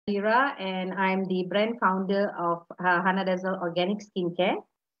Ira, and I'm the brand founder of Hana Dazzle Organic Skincare.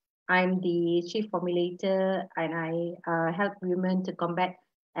 I'm the chief formulator, and I help women to combat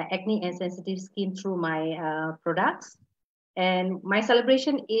acne and sensitive skin through my products. And my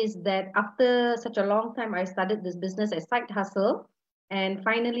celebration is that after such a long time, I started this business as side hustle, and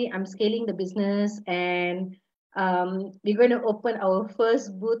finally, I'm scaling the business, and we're going to open our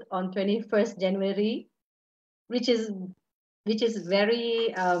first booth on 21st January, which is which is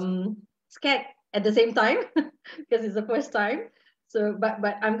very scared at the same time because it's the first time. So,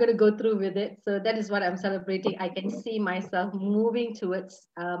 but I'm gonna go through with it. So that is what I'm celebrating. I can see myself moving towards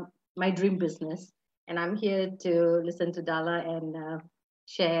my dream business, and I'm here to listen to Darla and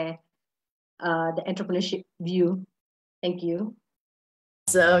share the entrepreneurship view. Thank you.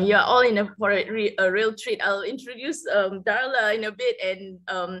 So you're all in for a real treat. I'll introduce Darla in a bit, and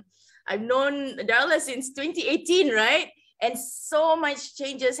I've known Darla since 2018, right? And so much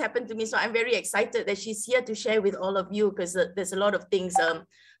changes happened to me. So I'm very excited that she's here to share with all of you, because there's a lot of things,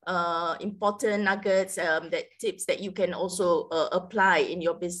 important nuggets, that tips that you can also apply in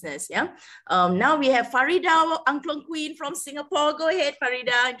your business. Yeah. Now we have Farida, Angklong Queen from Singapore. Go ahead,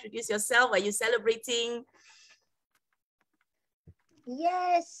 Farida, introduce yourself. Are you celebrating?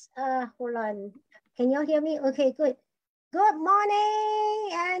 Yes, hold on. Can you all hear me? Okay, good. Good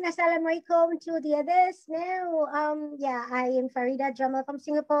morning and assalamualaikum to the others. Now, yeah, I am Farida Jamal from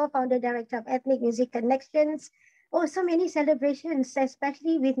Singapore, founder director of Ethnic Music Connections. Oh, so many celebrations,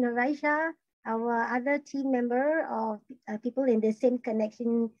 especially with Nuraisha, our other team member of people in the same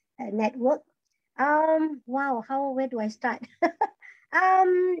connection network. Wow, where do I start?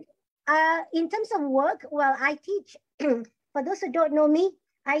 In terms of work, well, I teach. For those who don't know me,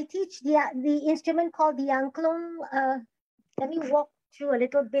 I teach the instrument called the angklung. Let me walk through a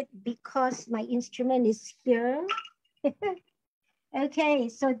little bit because my instrument is here. Okay,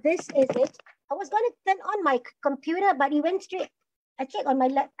 so this is it. I was going to turn on my computer, but it went straight. I checked on my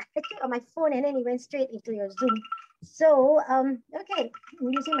phone, and then it went straight into your Zoom. So okay, I'm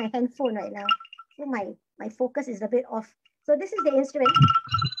using my handphone right now. So my focus is a bit off. So this is the instrument.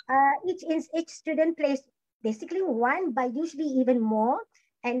 Each student plays basically one, but usually even more.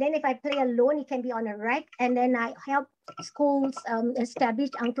 And then if I play alone, it can be on a rack. And then I help schools establish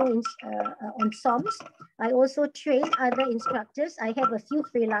angklung ensembles. I also train other instructors. I have a few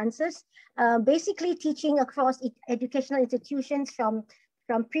freelancers, basically teaching across educational institutions from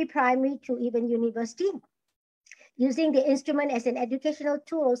pre-primary to even university, using the instrument as an educational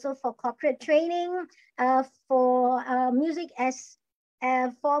tool also for corporate training, for music as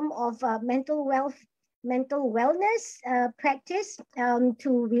a form of mental wellness practice,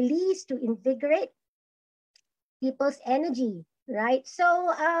 to release, to invigorate people's energy, right?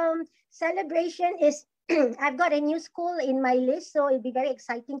 So celebration is, I've got a new school in my list, so it'll be very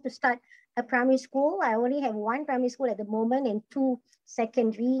exciting to start a primary school. I only have one primary school at the moment and 2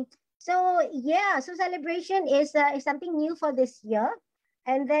 secondary. So yeah, so celebration is something new for this year.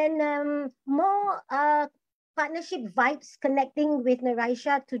 And then more partnership vibes, connecting with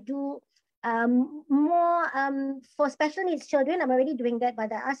Nuraisha to do more for special needs children. I'm already doing that,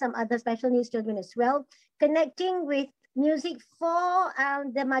 but there are some other special needs children as well. Connecting with music for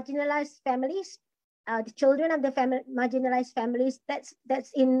the marginalized families, the children of the marginalized families. That's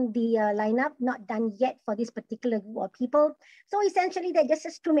in the lineup, not done yet for this particular group of people. So essentially, there just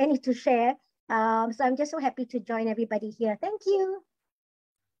is too many to share. So I'm just so happy to join everybody here. Thank you.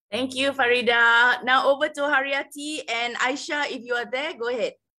 Thank you, Farida. Now over to Haryati and Aisha. If you are there, go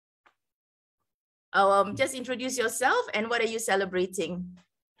ahead. Just introduce yourself and what are you celebrating?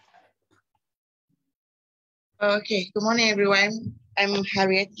 Okay, good morning, everyone. I'm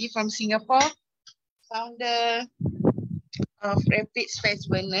Haryati from Singapore, founder of Rapid Spice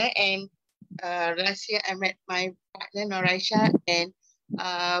Burner, and last year I met my partner Nuraisha, and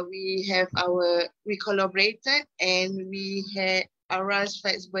we collaborated, and we had Aura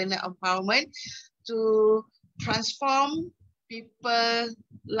Spice Burner Empowerment to transform people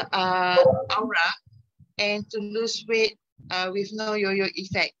aura and to lose weight with no yo-yo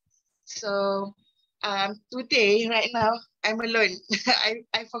effect. So today, right now, I'm alone.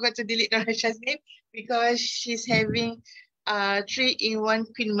 I forgot to delete Nuraisha's name because she's having 3-in-1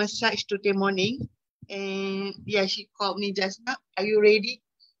 queen massage today morning. And yeah, she called me just now. Are you ready?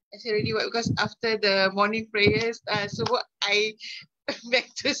 I said ready what? Because after the morning prayers, so I back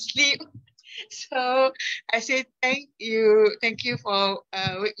to sleep. So I said thank you for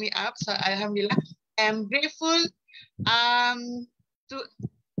wake me up. So Alhamdulillah, I'm grateful to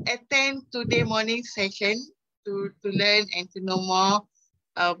attend today morning session to learn and to know more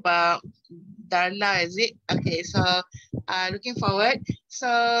about Darla, is it? Okay, so looking forward.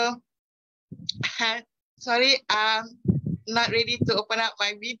 So sorry, not ready to open up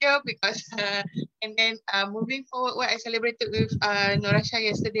my video because and then moving forward, what I celebrated with Norasha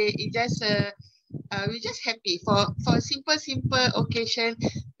yesterday, it just we're just happy for a simple occasion.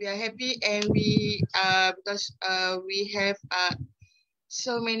 We are happy, and we because we have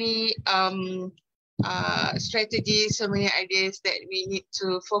so many strategies, so many ideas that we need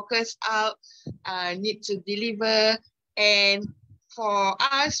to focus out, need to deliver. And for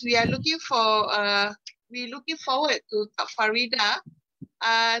us, we are looking for we're looking forward to Farida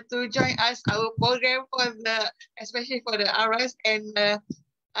to join us our program for the, especially for the RS. And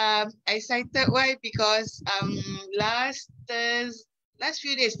excited why? Because last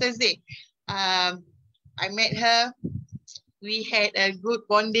few days, Thursday, I met her. We had a good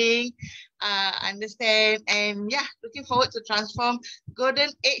bonding, understand, and yeah, looking forward to transform golden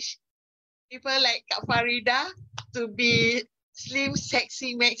age people like Kak Farida to be slim,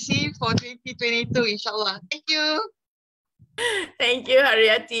 sexy, maxi for 2022, inshallah. Thank you. Thank you,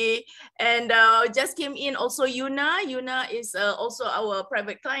 Haryati. And just came in also Yuna. Yuna is also our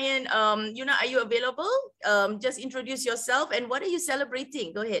private client. Yuna, are you available? Just introduce yourself and what are you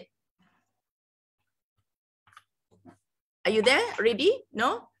celebrating? Go ahead. Are you there? Ready?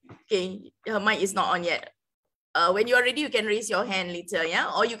 No? Okay, her mic is not on yet. When you are ready, you can raise your hand later, yeah?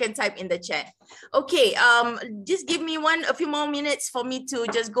 Or you can type in the chat. Okay, just give me a few more minutes for me to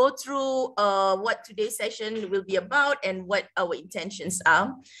just go through what today's session will be about and what our intentions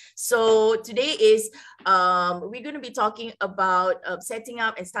are. So today is, we're going to be talking about setting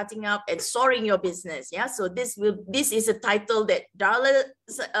up and starting up and soaring your business, yeah? So this is a title that Darla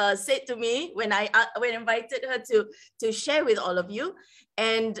said to me when I invited her to share with all of you.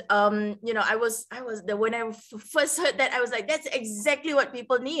 And you know, when I first heard that, I was like, that's exactly what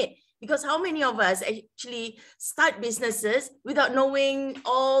people need. Because how many of us actually start businesses without knowing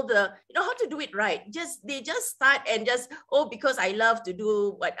all the, you know, how to do it right? They just start and just, oh, because I love to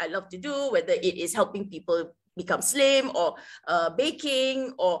do what I love to do, whether it is helping people become slim or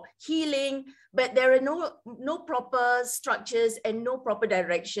baking or healing, but there are no proper structures and no proper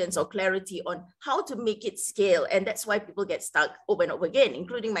directions or clarity on how to make it scale. And that's why people get stuck over and over again,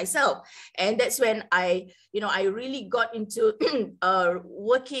 including myself. And that's when I really got into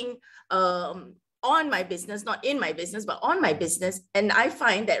working on my business, not in my business, but on my business. And I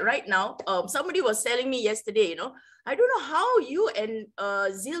find that right now, somebody was telling me yesterday, you know, I don't know how you and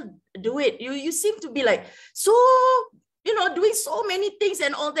Zil do it. You seem to be like, so, you know, doing so many things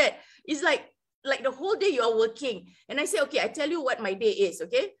and all that. It's like the whole day you are working. And I say, okay, I tell you what my day is,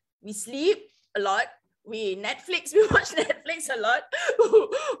 okay? We sleep a lot. We watch Netflix a lot.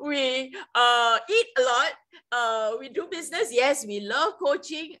 We eat a lot. We do business. Yes, we love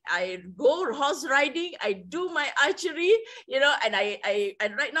coaching. I go horse riding. I do my archery, you know, and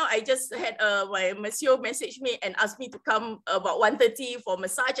and right now I just had my monsieur message me and asked me to come about 1:30 for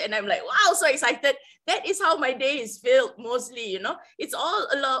massage. And I'm like, wow, so excited. That is how my day is filled mostly, you know. It's all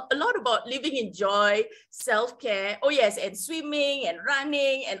a lot about living in joy, self-care. Oh yes, and swimming and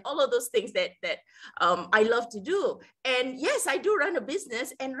running and all of those things that I love to do. And yes, I do run a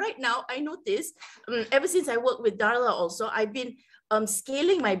business. And right now I notice ever since I worked with Darla also, I've been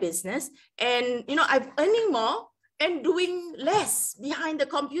scaling my business, and you know, I'm earning more and doing less behind the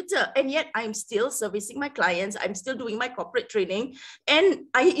computer. And yet I'm still servicing my clients. I'm still doing my corporate training. And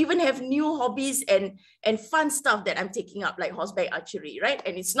I even have new hobbies and fun stuff that I'm taking up, like horseback archery, right?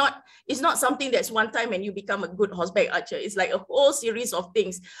 And it's not something that's one time and you become a good horseback archer. It's like a whole series of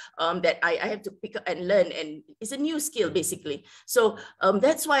things that I have to pick up and learn. And it's a new skill, basically. So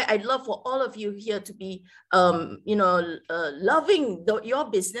that's why I'd love for all of you here to be, you know, loving your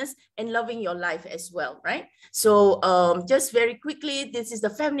business and loving your life as well, right? So just very quickly, this is the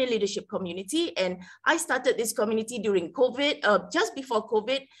Family Leadership Community. And I started this community during COVID, just before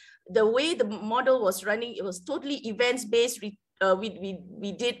COVID. The way the model was running, it was totally events-based. We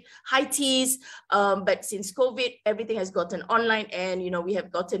did high teas, but since COVID, everything has gotten online, and you know, we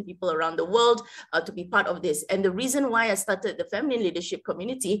have gotten people around the world to be part of this. And the reason why I started the Family Leadership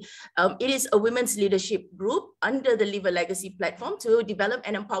Community, it is a women's leadership group under the Live a Legacy platform to develop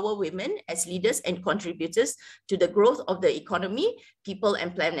and empower women as leaders and contributors to the growth of the economy, people,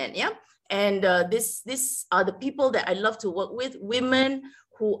 and planet. Yeah, and this are the people that I love to work with, women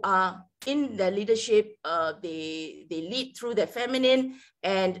who are in their leadership. They lead through their feminine,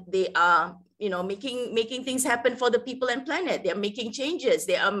 and they are, you know, making things happen for the people and planet. They are making changes.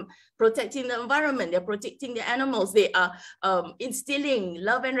 They are protecting the environment. They're protecting the animals. They are instilling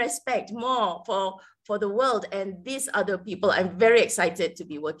love and respect more for the world. And these are the people I'm very excited to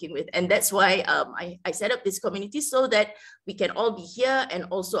be working with. And that's why I set up this community, so that we can all be here. And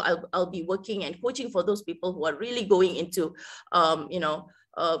also I'll be working and coaching for those people who are really going into,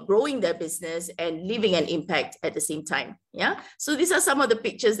 growing their business and leaving an impact at the same time. Yeah. So these are some of the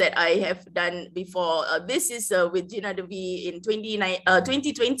pictures that I have done before. This is with Gina Devi in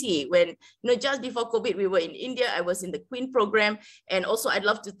 2020, when, just before COVID, we were in India. I was in the Queen program. And also I'd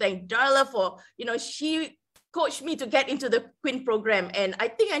love to thank Darla for, she coached me to get into the Queen program. And I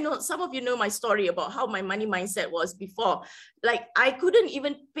think I know some of you know my story about how my money mindset was before. Like, I couldn't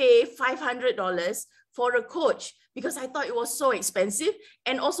even pay $500 for a coach because I thought it was so expensive,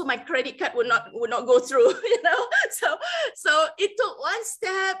 and also my credit card would not go through, So it took one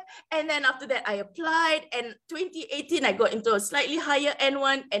step, and then after that I applied, and 2018 I got into a slightly higher end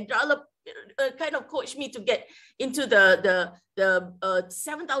one, and Darla kind of coached me to get into the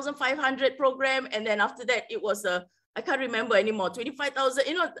 7,500 program, and then after that it was I can't remember anymore, 25,000.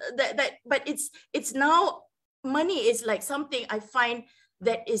 But it's now, money is like something I find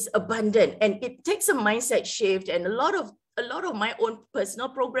that is abundant, and it takes a mindset shift, and a lot of my own personal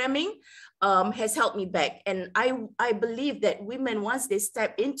programming has helped me back. And I believe that women, once they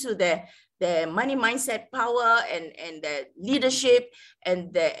step into their money mindset power and their leadership,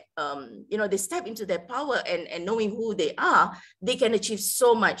 and they step into their power and knowing who they are, they can achieve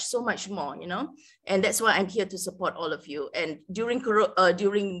so much more, and that's why I'm here to support all of you. And during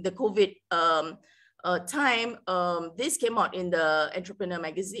the COVID time, this came out in the Entrepreneur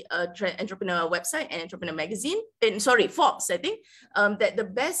magazine, Entrepreneur website and Entrepreneur magazine, Forbes, I think, that the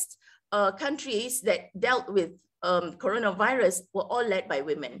best countries that dealt with coronavirus were all led by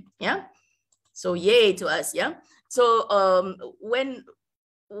women. Yeah. So yay to us. Yeah. So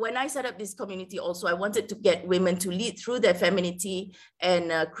when I set up this community also, I wanted to get women to lead through their femininity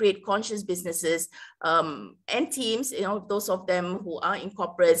and create conscious businesses and teams, those of them who are in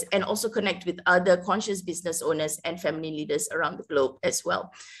corporates, and also connect with other conscious business owners and feminine leaders around the globe as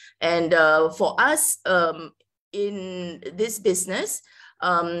well. And for us in this business,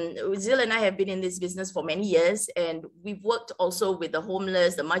 Zil and I have been in this business for many years, and we've worked also with the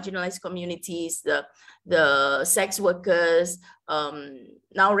homeless, the marginalized communities, the sex workers,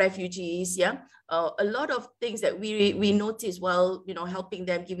 now refugees. Yeah, a lot of things that we notice while helping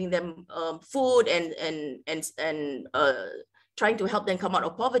them, giving them food and trying to help them come out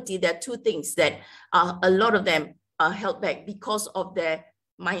of poverty. There are two things that a lot of them are held back because of their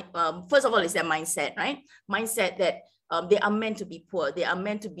mind. First of all, is their mindset, right? Mindset that they are meant to be poor. They are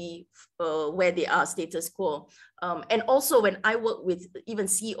meant to be where they are, status quo. And also when I work with even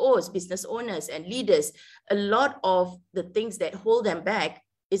CEOs, business owners and leaders, a lot of the things that hold them back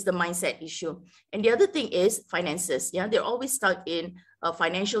is the mindset issue. And the other thing is finances. Yeah, they're always stuck in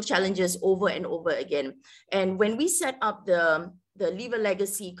financial challenges over and over again. And when we set up the Leave a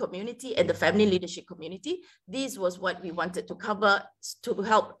Legacy community and the family leadership community, this was what we wanted to cover, to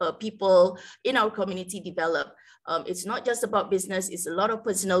help people in our community develop. It's not just about business, it's a lot of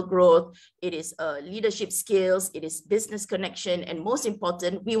personal growth, it is leadership skills, it is business connection, and most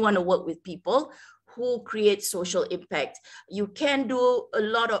important, we want to work with people who create social impact. You can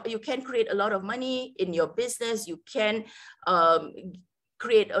create a lot of money in your business, you can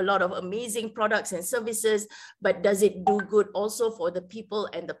create a lot of amazing products and services, but does it do good also for the people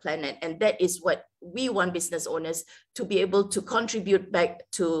and the planet? And that is what we want business owners to be able to contribute back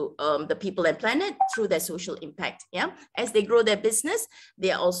to the people and planet through their social impact. Yeah, as they grow their business,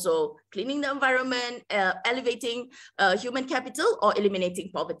 they are also cleaning the environment, elevating human capital, or eliminating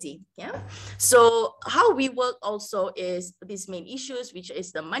poverty. Yeah. So how we work also is these main issues, which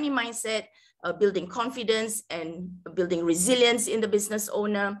is the money mindset, building confidence and building resilience in the business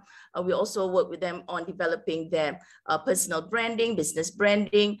owner. We also work with them on developing their personal branding, business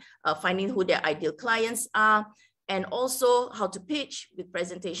branding, finding who their ideal clients are, and also how to pitch with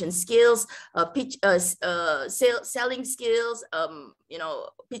presentation skills, selling skills,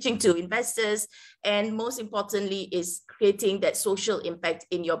 pitching to investors, and most importantly is creating that social impact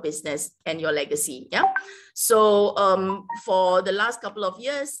in your business and your legacy. Yeah. So for the last couple of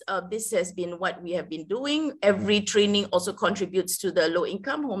years, this has been what we have been doing. Every training also contributes to the low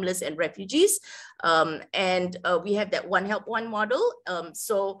income, homeless, and refugees. And we have that One Help One model.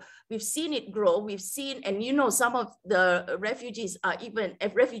 So we've seen it grow. We've seen, and some of the refugees are even,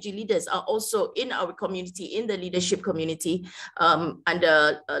 refugee leaders are also in our community, in the leadership community,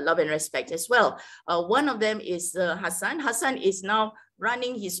 under Love and Respect as well. One of them is Hassan. Hassan is now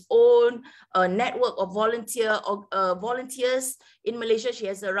running his own network of volunteers In Malaysia, she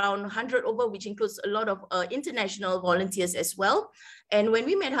has around 100 over, which includes a lot of international volunteers as well. And when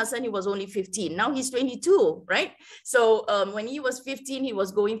we met Hassan, he was only 15. Now he's 22, right? So when he was 15, he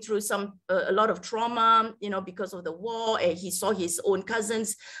was going through a lot of trauma, you know, because of the war, and he saw his own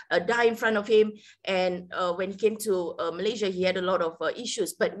cousins die in front of him. And when he came to Malaysia, he had a lot of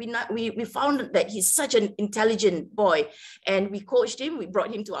issues. But we found that he's such an intelligent boy, and we coached him. We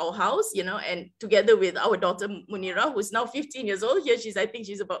brought him to our house, you know, and together with our daughter Munira, who's now 15 years old. Here I think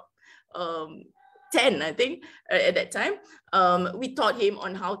she's about 10, I think, at that time. We taught him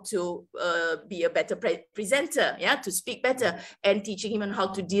on how to be a better presenter, yeah, to speak better, and teaching him on how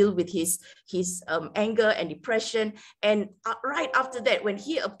to deal with his anger and depression. And right after that, when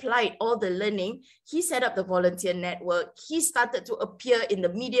he applied all the learning, he set up the volunteer network. He started to appear in the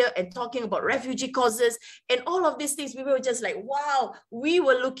media and talking about refugee causes and all of these things. We were just like, wow, we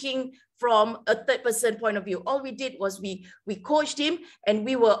were looking from a third person point of view. All we did was we coached him, and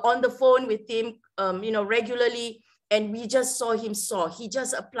we were on the phone with him, you know, regularly. And we just saw him soar. He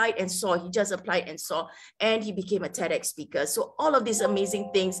just applied and saw. He just applied and saw. And he became a TEDx speaker. So all of these amazing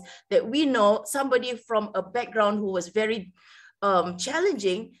things that we know, somebody from a background who was very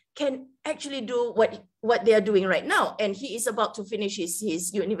challenging can actually do what they are doing right now. And he is about to finish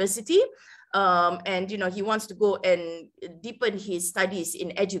his university. And, you know, he wants to go and deepen his studies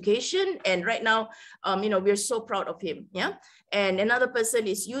in education. And right now, you know, we're so proud of him. Yeah. And another person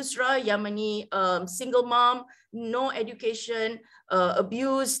is Yusra, Yemeni, single mom, no education,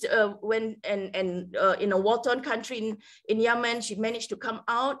 abused when in a war-torn country in Yemen. She managed to come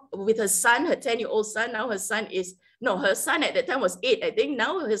out with her son, her 10-year-old son. Now her son is, no, her son at that time was 8, I think.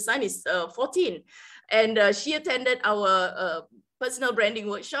 Now her son is 14. And she attended our personal branding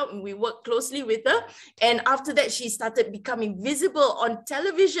workshop, and we worked closely with her. And after that, she started becoming visible on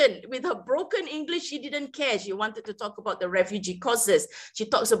television. With her broken English, she didn't care. She wanted to talk about the refugee causes. She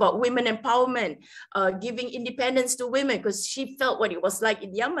talks about women empowerment, giving independence to women, because she felt what it was like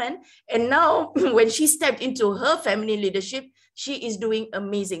in Yemen. And now when she stepped into her family leadership, she is doing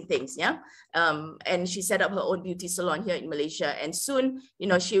amazing things, yeah? And she set up her own beauty salon here in Malaysia. And soon, you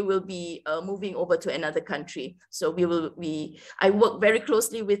know, she will be moving over to another country. So I work very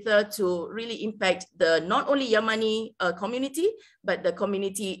closely with her to really impact the not only Yemeni community, but the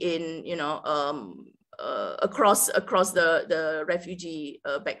community in, you know, across the refugee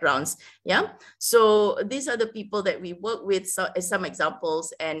backgrounds. Yeah. So these are the people that we work with, as some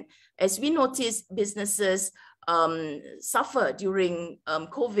examples. And as we notice businesses suffer during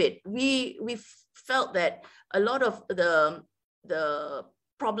COVID, we felt that a lot of the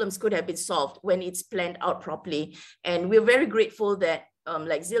problems could have been solved when it's planned out properly. And we're very grateful that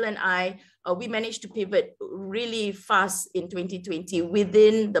like Zil and I, we managed to pivot really fast in 2020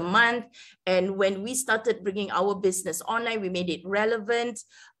 within the month. And when we started bringing our business online, we made it relevant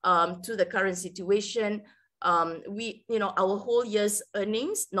to the current situation. You know, our whole year's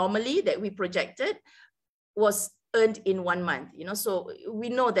earnings normally that we projected was earned in 1 month, you know, so we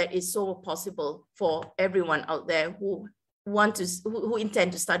know that it's so possible for everyone out there who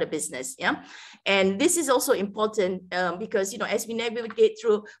intend to start a business. Yeah. And this is also important because, you know, as we navigate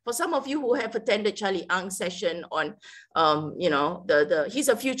through, for some of you who have attended Charlie Ang's session on, you know, he's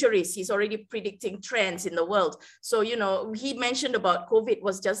a futurist. He's already predicting trends in the world. So, you know, he mentioned about COVID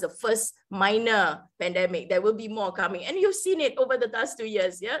was just the first minor pandemic. There will be more coming. And you've seen it over the last 2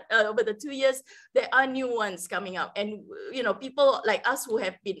 years. Yeah. Over the 2 years, there are new ones coming up. And, you know, people like us who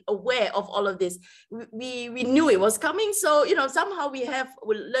have been aware of all of this, we knew it was coming. So, you know, somehow we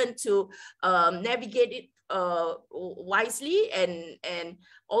learned to navigate it wisely, and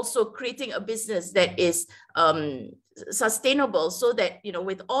also creating a business that is sustainable, so that, you know,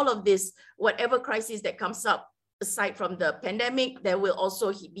 with all of this, whatever crisis that comes up, aside from the pandemic, there will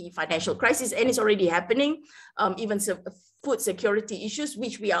also be financial crisis, and it's already happening. Even food security issues,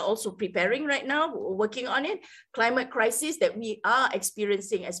 which we are also preparing right now, working on it. Climate crisis that we are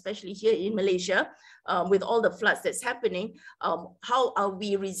experiencing, especially here in Malaysia, with all the floods that's happening. How are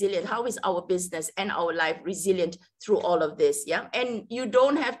we resilient? How is our business and our life resilient through all of this? Yeah, and you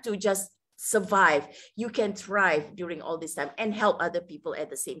don't have to just survive. You can thrive during all this time and help other people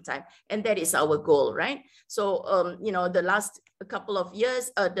at the same time. And that is our goal, right? So, you know, the last couple of years,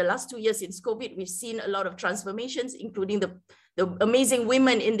 the last 2 years since COVID, we've seen a lot of transformations, including the amazing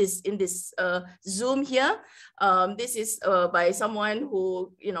women in this Zoom here. This is by someone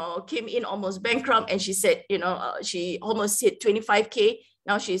who, you know, came in almost bankrupt, and she said, you know, she almost hit 25K.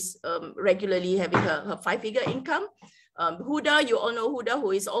 Now she's regularly having her 5-figure income. Huda, you all know Huda,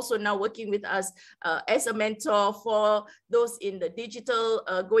 who is also now working with us as a mentor for those in the digital,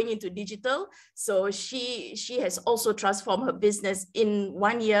 going into digital. So she has also transformed her business in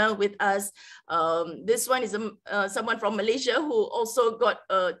 1 year with us. This one is someone from Malaysia who also got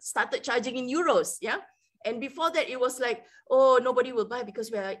started charging in euros. Yeah. And before that, it was like, oh, nobody will buy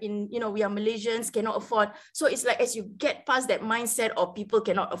because we are in, we are Malaysians, cannot afford. So it's like, as you get past that mindset of people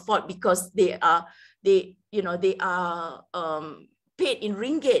cannot afford because they are paid in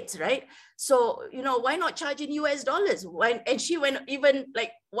ringgit, right? So, why not charge in US dollars? And she went even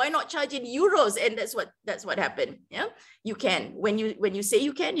like, why not charge in euros? And that's what happened. Yeah, you can. When you say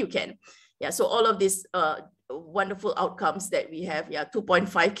you can, you can. Yeah, so all of these wonderful outcomes that we have. Yeah,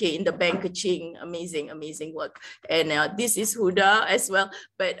 2.5K in the bank, kaching, amazing work. And this is Huda as well.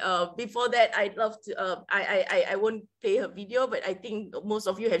 But before that, I'd love to, I won't play her video, but I think most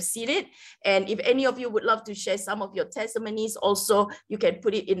of you have seen it. And if any of you would love to share some of your testimonies also, you can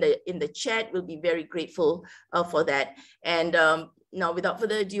put it in the chat. We'll be very grateful for that. And now, without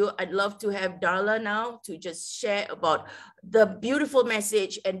further ado, I'd love to have Darla now to just share about the beautiful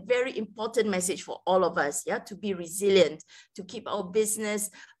message and very important message for all of us, yeah, to be resilient, to keep our business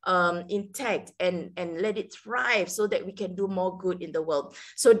intact and let it thrive so that we can do more good in the world.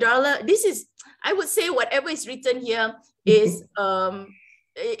 So Darla, this is, I would say whatever is written here is,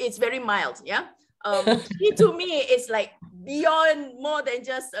 it's very mild, yeah. She to me is like beyond more than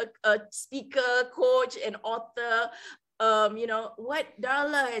just a speaker, coach, and author. What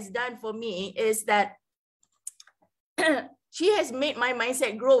Darla has done for me is that she has made my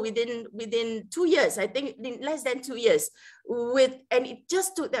mindset grow within 2 years, I think in less than 2 years, and it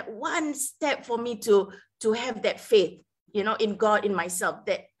just took that one step for me to have that faith, in God, in myself,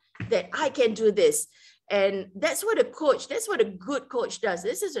 that I can do this. And that's what a good coach does.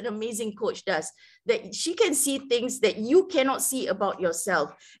 This is an amazing coach does, that she can see things that you cannot see about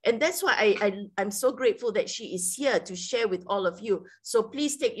yourself. And that's why I'm so grateful that she is here to share with all of you. So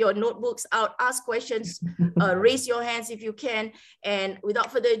please take your notebooks out, ask questions, raise your hands if you can. And without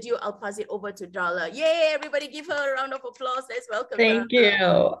further ado, I'll pass it over to Darla. Yay, everybody give her a round of applause. Let's welcome Thank Darla.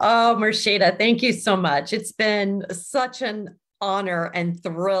 you. Oh, Murshida, thank you so much. It's been such an honor and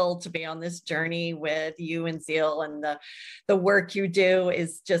thrill to be on this journey with you and Zeal, and the work you do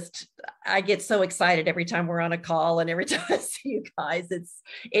is just, I get so excited every time we're on a call and every time I see you guys.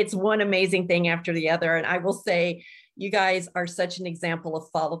 It's one amazing thing after the other. And I will say, you guys are such an example of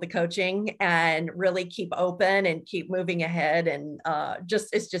follow the coaching and really keep open and keep moving ahead. And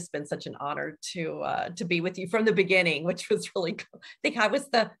it's just been such an honor to be with you from the beginning, which was really cool. I think I was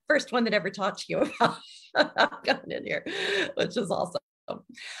the first one that ever talked to you about coming in here, which is awesome.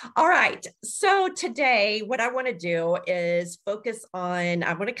 All right. So today, what I want to do is focus on,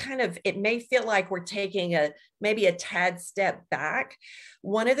 I want to kind of, it may feel like we're taking maybe a tad step back.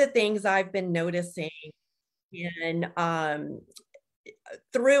 One of the things I've been noticing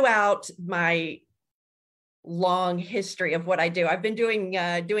throughout my long history of what I do. I've been doing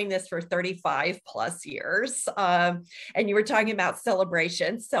this for 35 plus years. And you were talking about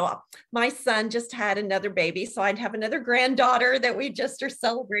celebrations. So my son just had another baby. So I'd have another granddaughter that we just are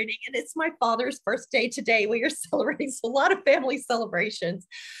celebrating. And it's my father's birthday today. We are celebrating. So a lot of family celebrations.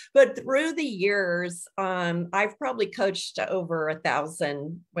 But through the years, I've probably coached over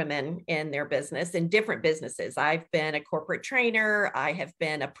 1,000 women in their business, in different businesses. I've been a corporate trainer. I have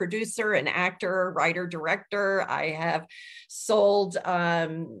been a producer, an actor, writer, director. I have sold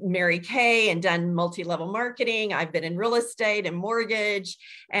Mary Kay and done multi-level marketing. I've been in real estate and mortgage,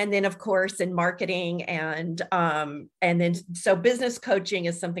 and then of course in marketing, and then so business coaching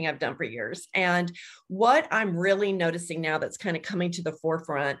is something I've done for years. And what I'm really noticing now that's kind of coming to the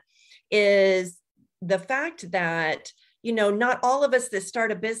forefront is the fact that, not all of us that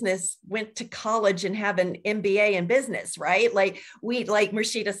start a business went to college and have an MBA in business, right? Like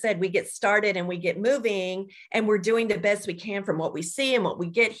Murshida said, we get started and we get moving and we're doing the best we can from what we see and what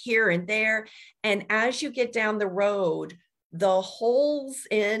we get here and there. And as you get down the road, the holes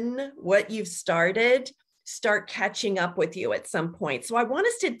in what you've started start catching up with you at some point. So I want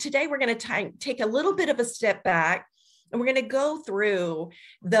us to, today we're going to take a little bit of a step back, and we're going to go through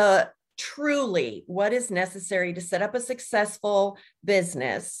truly what is necessary to set up a successful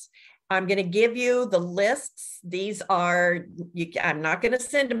business I'm going to give you the lists. These are, I'm not going to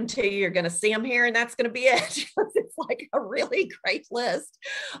send them to you. You're going to see them here and that's going to be it. It's like a really great list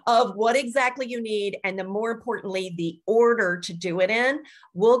of what exactly you need. And then more importantly, the order to do it in.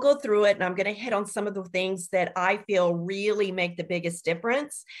 We'll go through it and I'm going to hit on some of the things that I feel really make the biggest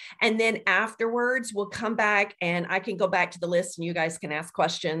difference. And then afterwards, we'll come back and I can go back to the list and you guys can ask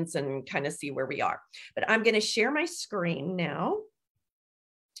questions and kind of see where we are. But I'm going to share my screen now.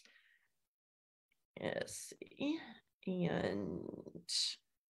 Let's see, and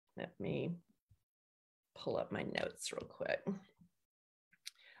let me pull up my notes real quick.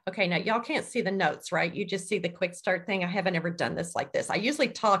 Okay, now y'all can't see the notes, right? You just see the quick start thing. I haven't ever done this like this. I usually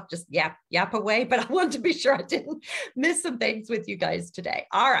talk just yap away, but I wanted to be sure I didn't miss some things with you guys today.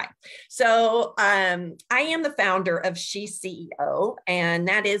 All right. So I am the founder of She CEO, and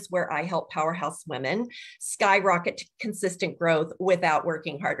that is where I help powerhouse women skyrocket to consistent growth without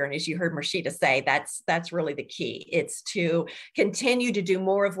working harder. And as you heard Marshita say, that's really the key. It's to continue to do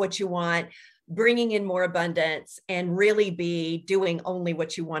more of what you want, bringing in more abundance, and really be doing only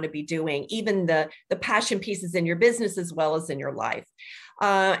what you want to be doing, even the passion pieces in your business as well as in your life.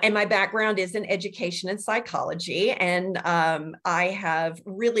 And my background is in education and psychology. And I have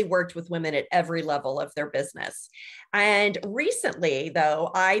really worked with women at every level of their business. And recently, though,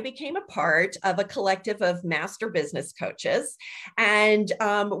 I became a part of a collective of master business coaches. And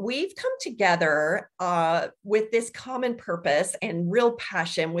we've come together with this common purpose and real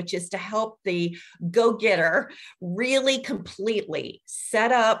passion, which is to help the go-getter really completely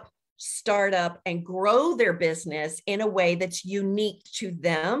set up, start up, and grow their business in a way that's unique to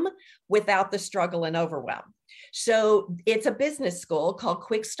them without the struggle and overwhelm. So it's a business school called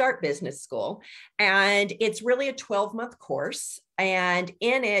Quick Start Business School, and it's really a 12-month course. And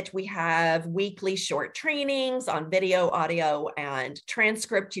in it, we have weekly short trainings on video, audio, and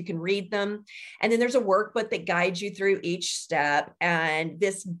transcript. You can read them. And then there's a workbook that guides you through each step. And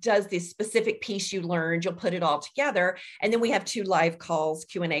this does this specific piece you learned. You'll put it all together. And then we have 2 live calls,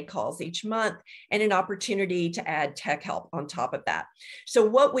 Q&A calls each month, and an opportunity to add tech help on top of that. So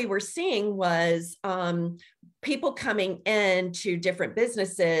what we were seeing was people coming into different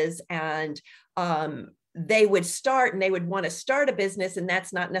businesses, and they would start and they would want to start a business, and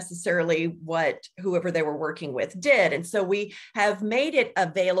that's not necessarily what whoever they were working with did. And so we have made it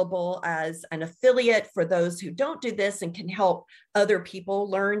available as an affiliate for those who don't do this and can help other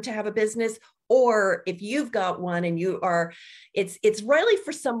people learn to have a business. Or if you've got one and you are, it's really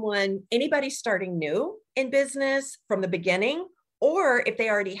for someone, anybody starting new in business from the beginning, or if they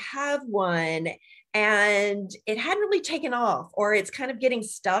already have one and it hadn't really taken off, or it's kind of getting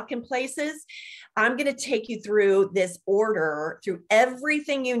stuck in places. I'm going to take you through this order through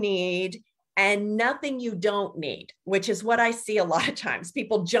everything you need and nothing you don't need, which is what I see a lot of times,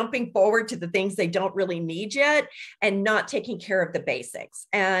 people jumping forward to the things they don't really need yet and not taking care of the basics.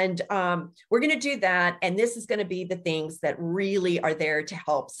 And we're going to do that. And this is going to be the things that really are there to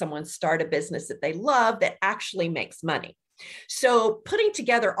help someone start a business that they love that actually makes money. So putting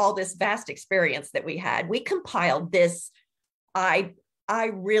together all this vast experience that we had, we compiled this. I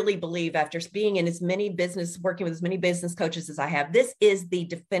really believe, after being in as many business, working with as many business coaches as I have, this is the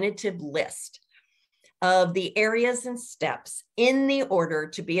definitive list of the areas and steps in the order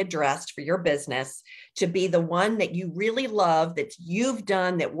to be addressed for your business, to be the one that you really love, that you've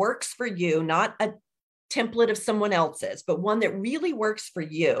done, that works for you, not a template of someone else's, but one that really works for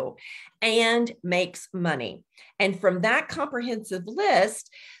you and makes money. And from that comprehensive list,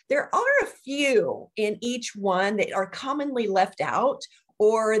 there are a few in each one that are commonly left out,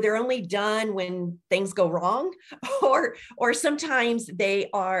 or they're only done when things go wrong, or sometimes they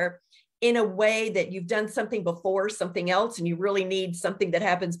are in a way that you've done something before, something else, and you really need something that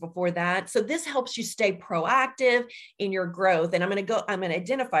happens before that. So this helps you stay proactive in your growth. And I'm going to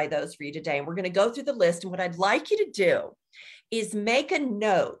identify those for you today. And we're going to go through the list. And what I'd like you to do is make a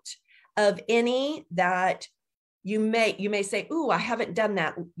note of any that you may say, "Ooh, I haven't done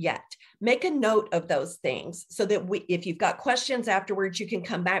that yet." Make a note of those things so that if you've got questions afterwards, you can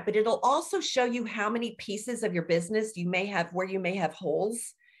come back, but it'll also show you how many pieces of your business you may have, where you may have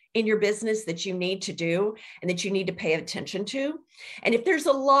holes in your business that you need to do and that you need to pay attention to. And if there's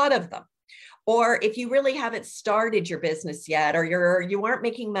a lot of them, or if you really haven't started your business yet, or you aren't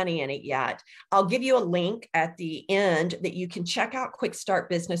making money in it yet, I'll give you a link at the end that you can check out Quick Start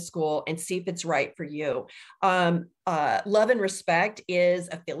Business School and see if it's right for you. Love and Respect is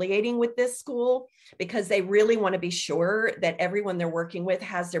affiliating with this school because they really want to be sure that everyone they're working with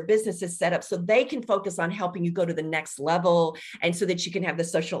has their businesses set up so they can focus on helping you go to the next level, and so that you can have the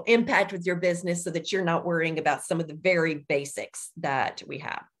social impact with your business, so that you're not worrying about some of the very basics that we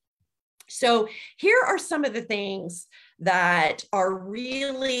have. So here are some of the things that are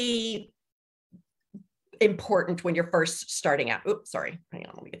really important when you're first starting out. Oops, sorry. Hang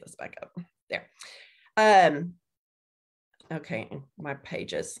on, let me get this back up. There. Okay, my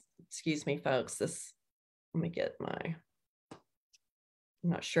pages. Excuse me, folks. Let me get my, I'm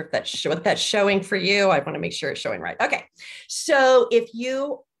not sure if that's what that's showing for you. I want to make sure it's showing right. Okay. So if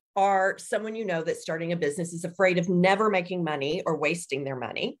you are someone you know that's starting a business is afraid of never making money or wasting their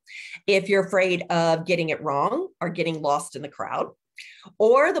money, if you're afraid of getting it wrong or getting lost in the crowd,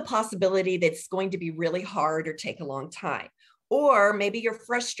 or the possibility that it's going to be really hard or take a long time, or maybe you're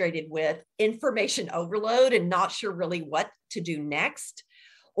frustrated with information overload and not sure really what to do next,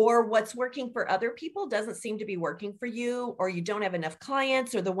 or what's working for other people doesn't seem to be working for you, or you don't have enough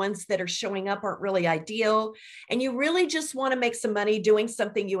clients, or the ones that are showing up aren't really ideal, and you really just want to make some money doing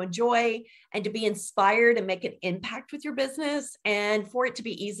something you enjoy and to be inspired and make an impact with your business and for it to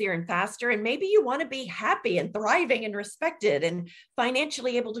be easier and faster. And maybe you want to be happy and thriving and respected and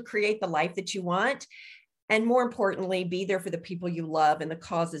financially able to create the life that you want. And more importantly, be there for the people you love and the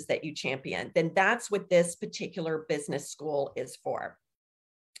causes that you champion. Then that's what this particular business school is for.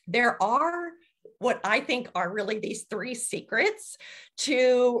 There are what I think are really these 3 secrets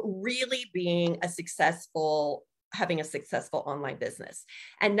to really being having a successful online business.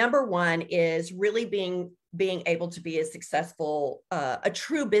 And number 1 is really being able to be a successful, a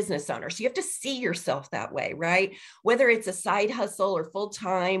true business owner. So you have to see yourself that way, right? Whether it's a side hustle or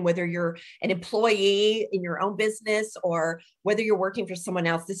full-time, whether you're an employee in your own business or whether you're working for someone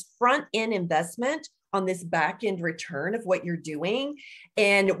else, this front-end investment on this back-end return of what you're doing.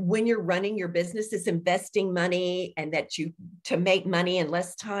 And when you're running your business, it's investing money and to make money in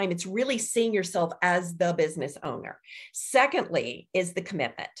less time. It's really seeing yourself as the business owner. Secondly is the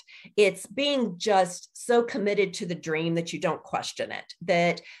commitment. It's being just so committed to the dream that you don't question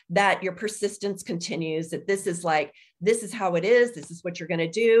it, that your persistence continues, that this is how it is. This is what you're going to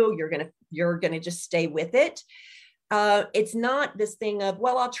do. You're going to just stay with it. It's not this thing of,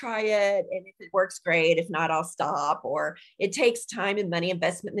 well, I'll try it, and if it works, great. If not, I'll stop. Or it takes time and money,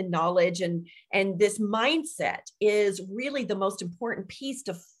 investment and knowledge. And this mindset is really the most important piece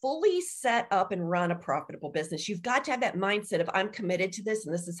to fully set up and run a profitable business. You've got to have that mindset of, I'm committed to this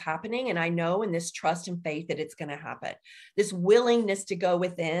and this is happening. And I know in this trust and faith that it's going to happen. This willingness to go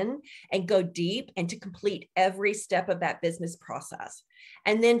within and go deep and to complete every step of that business process.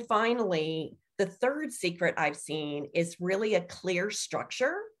 And then finally, the third secret I've seen is really a clear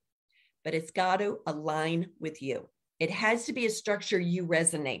structure, but it's got to align with you. It has to be a structure you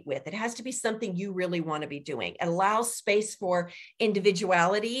resonate with. It has to be something you really want to be doing. It allows space for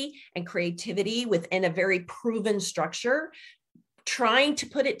individuality and creativity within a very proven structure. Trying to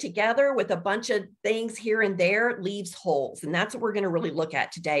put it together with a bunch of things here and there leaves holes. And that's what we're going to really look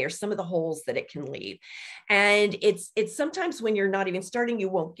at today, are some of the holes that it can leave. And it's sometimes when you're not even starting, you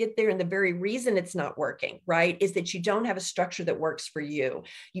won't get there. And the very reason it's not working, right, is that you don't have a structure that works for you.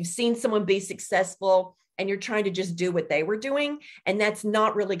 You've seen someone be successful and you're trying to just do what they were doing. And that's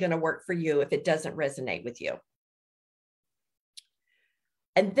not really going to work for you if it doesn't resonate with you.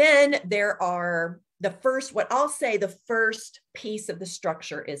 And then there are the first piece of the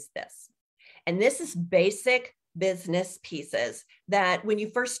structure is this. And this is basic business pieces that when you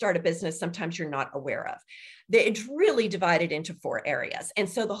first start a business, sometimes you're not aware of. It's really divided into 4 areas. And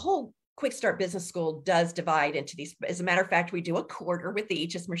so the whole Quick Start Business School does divide into these. As a matter of fact, we do a quarter with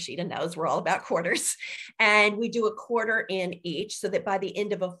each, as Marshita knows, we're all about quarters. And we do a quarter in each so that by the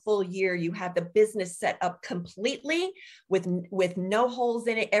end of a full year, you have the business set up completely with no holes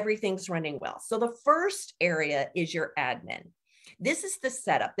in it. Everything's running well. So the first area is your admin. This is the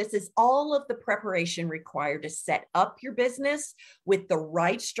setup. This is all of the preparation required to set up your business with the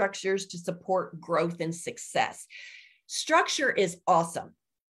right structures to support growth and success. Structure is awesome.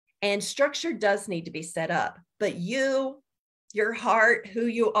 And structure does need to be set up, but your heart, who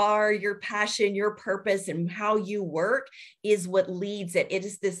you are, your passion, your purpose, and how you work is what leads it. It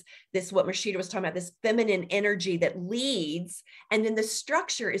is this what Marshita was talking about, this feminine energy that leads. And then the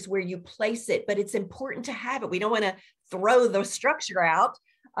structure is where you place it, but it's important to have it. We don't want to throw the structure out.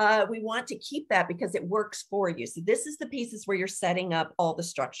 We want to keep that because it works for you. So this is the pieces where you're setting up all the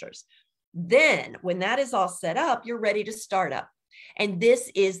structures. Then when that is all set up, you're ready to start up. And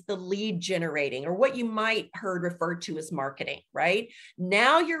this is the lead generating, or what you might heard referred to as marketing, right?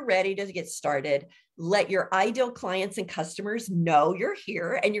 Now you're ready to get started. Let your ideal clients and customers know you're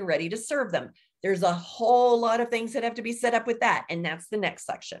here and you're ready to serve them. There's a whole lot of things that have to be set up with that. And that's the next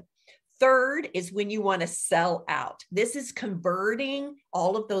section. Third is when you want to sell out. This is converting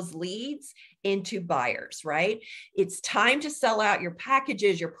all of those leads into buyers, right? It's time to sell out your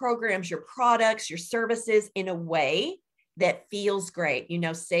packages, your programs, your products, your services in a way that feels great. You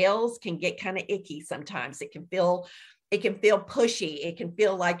know, sales can get kind of icky sometimes. It can feel pushy. It can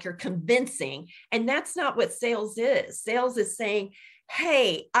feel like you're convincing. And that's not what sales is. Sales is saying,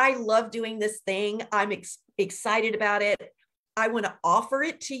 hey, I love doing this thing. I'm excited about it. I want to offer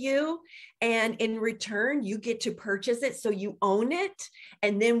it to you. And in return, you get to purchase it. So you own it.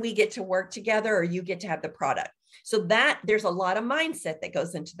 And then we get to work together, or you get to have the product. So that there's a lot of mindset that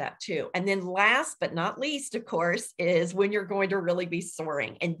goes into that too. And then last but not least, of course, is when you're going to really be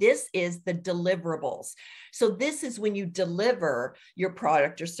soaring. And this is the deliverables. So this is when you deliver your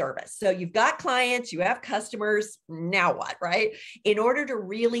product or service. So you've got clients, you have customers. Now what, right? In order to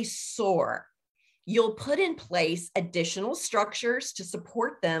really soar, you'll put in place additional structures to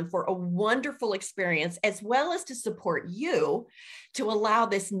support them for a wonderful experience, as well as to support you to allow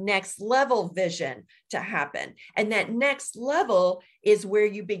this next level vision to happen. And that next level is where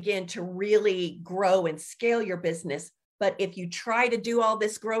you begin to really grow and scale your business. But if you try to do all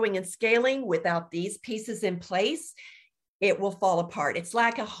this growing and scaling without these pieces in place, it will fall apart. It's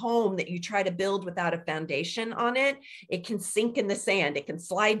like a home that you try to build without a foundation on it. It can sink in the sand. It can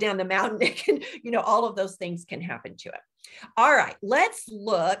slide down the mountain. It can, you know, all of those things can happen to it. All right, let's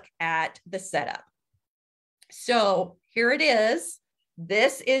look at the setup. So here it is.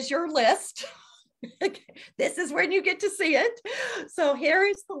 This is your list. This is when you get to see it. So here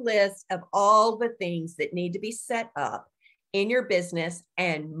is the list of all the things that need to be set up in your business,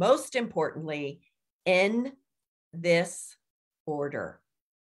 and most importantly, in this order.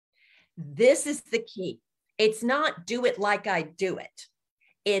 This is the key. It's not do it like I do it.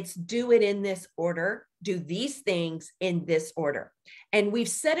 It's do it in this order. Do these things in this order. And we've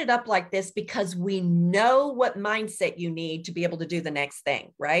set it up like this because we know what mindset you need to be able to do the next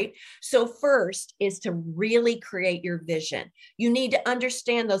thing, right? So first is to really create your vision. You need to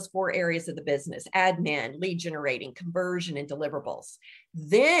understand those 4 areas of the business: admin, lead generating, conversion, and deliverables.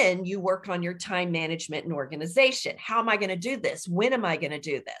 Then you work on your time management and organization. How am I going to do this? When am I going to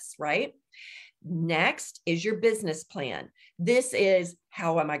do this, right? Next is your business plan. This is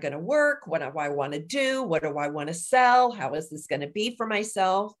how am I going to work? What do I want to do? What do I want to sell? How is this going to be for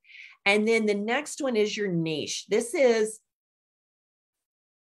myself? And then the next one is your niche. This is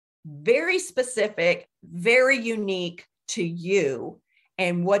very specific, very unique to you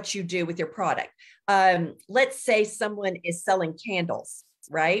and what you do with your product. Let's say someone is selling candles,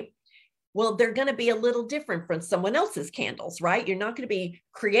 right? Well, they're going to be a little different from someone else's candles, right? You're not going to be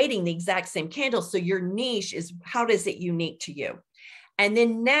creating the exact same candles. So your niche is, how is it unique to you? And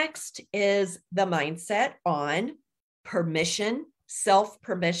then next is the mindset on permission,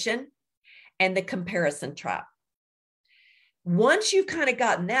 self-permission, and the comparison trap. Once you've kind of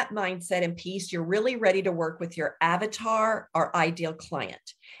gotten that mindset in piece, you're really ready to work with your avatar or ideal client.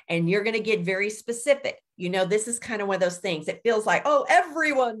 And you're going to get very specific. You know, this is kind of one of those things. It feels like, oh,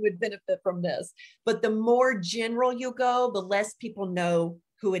 everyone would benefit from this. But the more general you go, the less people know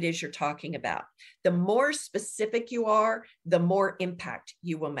who it is you're talking about. The more specific you are, the more impact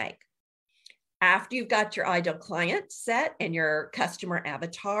you will make. After you've got your ideal client set and your customer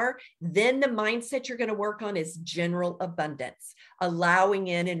avatar, then the mindset you're going to work on is general abundance, allowing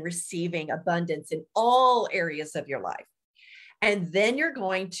in and receiving abundance in all areas of your life. And then you're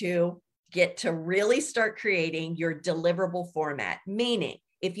going to get to really start creating your deliverable format, meaning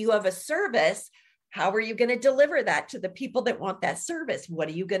if you have a service, how are you going to deliver that to the people that want that service? What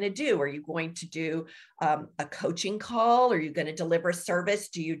are you going to do? Are you going to do a coaching call? Are you going to deliver a service?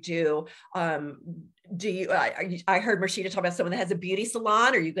 Do you do, I heard Marshita talk about someone that has a beauty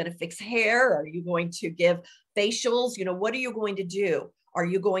salon. Are you going to fix hair? Are you going to give facials? You know, what are you going to do? Are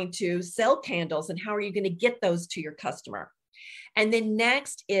you going to sell candles? And how are you going to get those to your customer? And then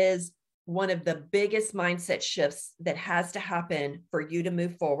next is one of the biggest mindset shifts that has to happen for you to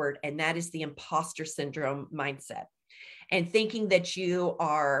move forward. And that is the imposter syndrome mindset, and thinking that you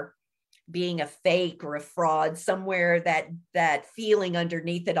are being a fake or a fraud somewhere, that feeling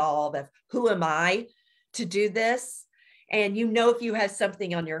underneath it all of who am I to do this? And you know, if you have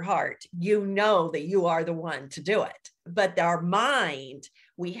something on your heart, you know that you are the one to do it. But our mind,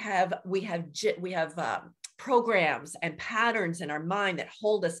 we have programs and patterns in our mind that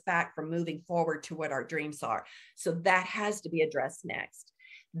hold us back from moving forward to what our dreams are. So that has to be addressed next.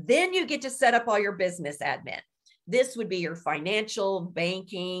 Then you get to set up all your business admin. This would be your financial,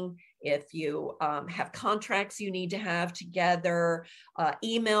 banking, if you have contracts you need to have together,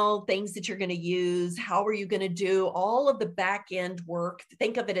 email things that you're going to use, how are you going to do all of the back end work?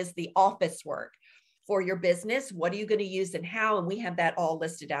 Think of it as the office work for your business. What are you going to use and how? And we have that all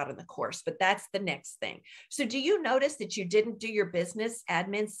listed out in the course, but that's the next thing. So do you notice that you didn't do your business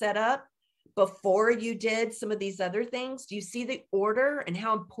admin setup before you did some of these other things? Do you see the order and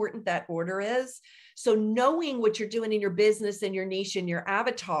how important that order is? So knowing what you're doing in your business and your niche and your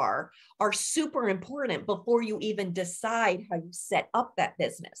avatar are super important before you even decide how you set up that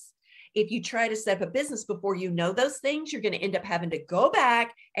business. If you try to set up a business before you know those things, you're going to end up having to go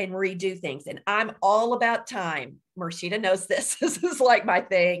back and redo things. And I'm all about time. Marshita knows this. This is like my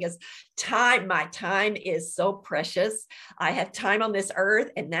thing is time. My time is so precious. I have time on this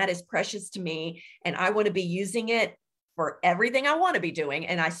earth and that is precious to me. And I want to be using it for everything I want to be doing.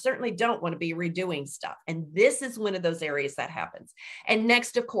 And I certainly don't want to be redoing stuff. And this is one of those areas that happens. And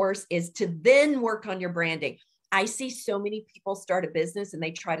next, of course, is to then work on your branding. I see so many people start a business and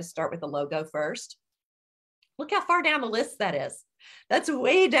they try to start with a logo first. Look how far down the list that is. That's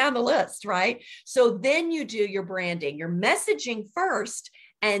way down the list, right? So then you do your branding, your messaging first,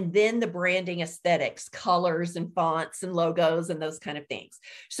 and then the branding aesthetics, colors and fonts and logos and those kind of things.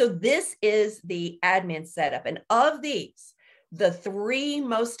 So this is the admin setup. And of these, the three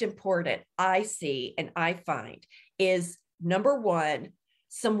most important I see and I find is number one,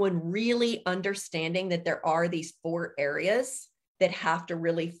 someone really understanding that there are these 4 areas that have to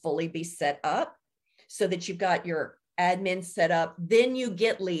really fully be set up so that you've got your admin set up. Then you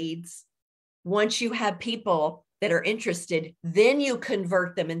get leads. Once you have people that are interested, then you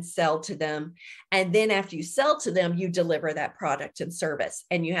convert them and sell to them. And then after you sell to them, you deliver that product and service.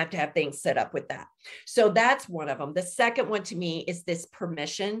 And you have to have things set up with that. So that's one of them. The second one to me is this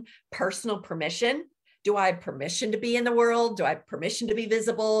permission, personal permission. Do I have permission to be in the world? Do I have permission to be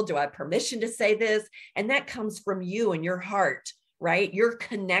visible? Do I have permission to say this? And that comes from you and your heart, right? Your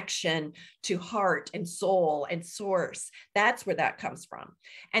connection to heart and soul and source. That's where that comes from.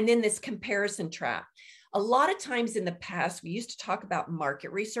 And then this comparison trap. A lot of times in the past, we used to talk about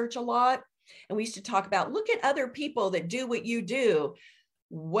market research a lot. And we used to talk about, look at other people that do what you do.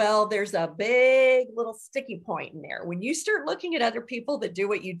 Well, there's a big little sticky point in there. When you start looking at other people that do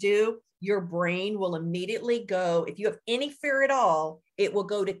what you do, your brain will immediately go, if you have any fear at all, it will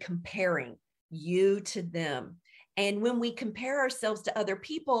go to comparing you to them. And when we compare ourselves to other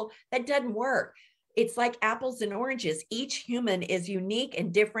people, that doesn't work. It's like apples and oranges. Each human is unique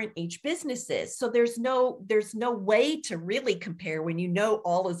and different, each business is. So there's no way to really compare when you know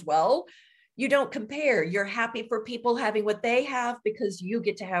all is well. You don't compare. You're happy for people having what they have because you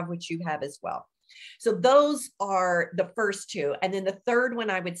get to have what you have as well. So those are the first 2. And then the third one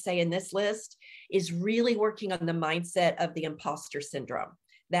I would say in this list is really working on the mindset of the imposter syndrome,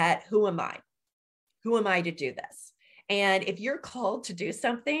 that who am I? Who am I to do this? And if you're called to do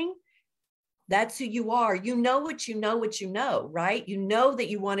something, that's who you are. You know what you know, right? You know that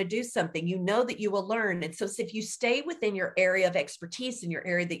you want to do something. You know that you will learn. And so if you stay within your area of expertise in your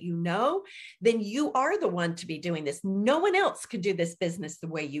area that you know, then you are the one to be doing this. No one else can do this business the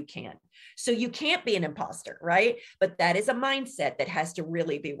way you can. So you can't be an imposter, right? But that is a mindset that has to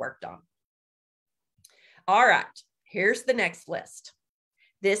really be worked on. All right, here's the next list.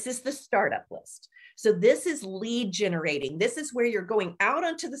 This is the startup list. So this is lead generating. This is where you're going out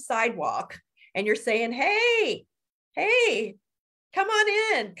onto the sidewalk and you're saying, hey, come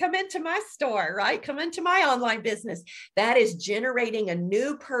on in, come into my store, right? Come into my online business. That is generating a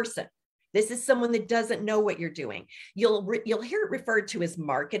new person. This is someone that doesn't know what you're doing. You'll hear it referred to as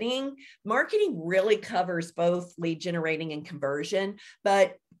marketing. Marketing really covers both lead generating and conversion,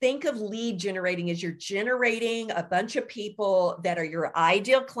 but think of lead generating as you're generating a bunch of people that are your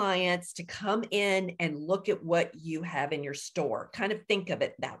ideal clients to come in and look at what you have in your store. Kind of think of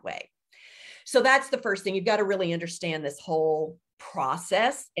it that way. So that's the first thing. You've got to really understand this whole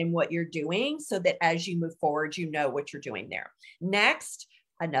process and what you're doing so that as you move forward, you know what you're doing there. Next,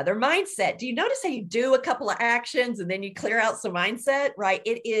 another mindset. Do you notice how you do a couple of actions and then you clear out some mindset, right?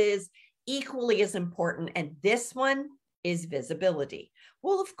 It is equally as important. And this one is visibility.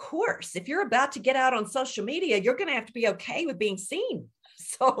 Well, of course, if you're about to get out on social media, you're going to have to be okay with being seen.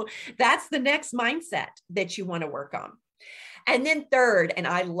 So that's the next mindset that you want to work on. And then third, and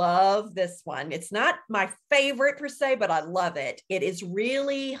I love this one. It's not my favorite per se, but I love it. It is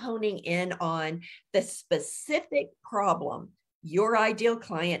really honing in on the specific problem your ideal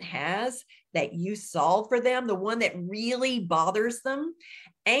client has that you solve for them, the one that really bothers them,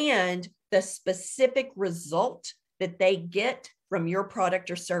 and the specific result that they get from your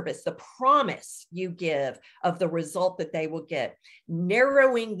product or service, the promise you give of the result that they will get.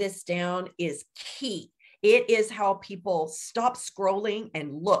 Narrowing this down is key. It is how people stop scrolling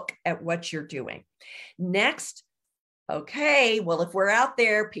and look at what you're doing. Next, okay, well, if we're out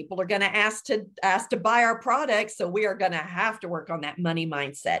there, people are going to ask to buy our products. So we are going to have to work on that money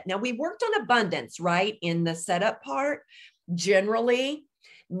mindset. Now, we worked on abundance, right, in the setup part, generally.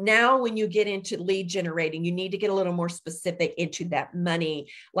 Now, when you get into lead generating, you need to get a little more specific into that money,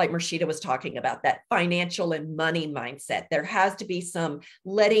 like Marshita was talking about, that financial and money mindset. There has to be some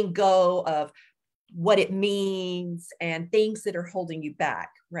letting go of what it means and things that are holding you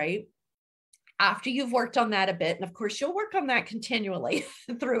back, right? After you've worked on that a bit, and of course, you'll work on that continually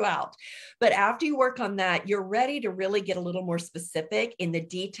throughout, but after you work on that, you're ready to really get a little more specific in the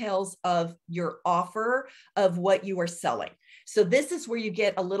details of your offer of what you are selling. So this is where you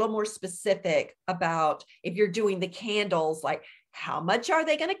get a little more specific about if you're doing the candles, like how much are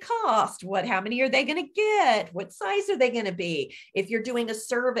they going to cost? How many are they going to get? What size are they going to be? If you're doing a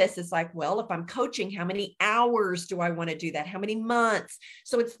service, it's like, well, if I'm coaching, how many hours do I want to do that? How many months?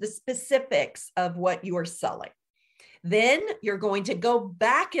 So it's the specifics of what you are selling. Then you're going to go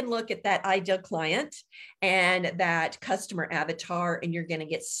back and look at that ideal client and that customer avatar, and you're going to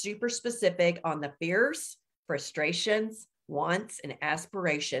get super specific on the fears, frustrations, wants, and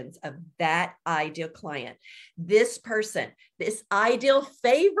aspirations of that ideal client. This person, this ideal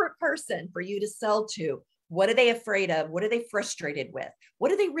favorite person for you to sell to, what are they afraid of? What are they frustrated with? What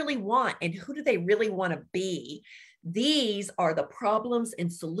do they really want? And who do they really want to be? These are the problems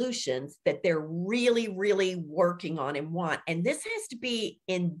and solutions that they're really, really working on and want. And this has to be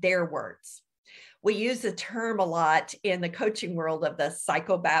in their words. We use a term a lot in the coaching world of the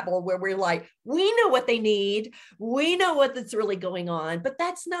psychobabble, where we're like, we know what they need. We know what's really going on, but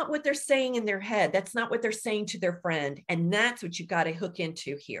that's not what they're saying in their head. That's not what they're saying to their friend. And that's what you've got to hook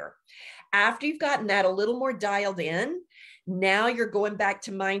into here. After you've gotten that a little more dialed in, now you're going back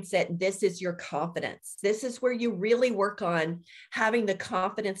to mindset. This is your confidence. This is where you really work on having the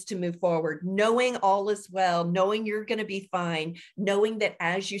confidence to move forward, knowing all is well, knowing you're going to be fine, knowing that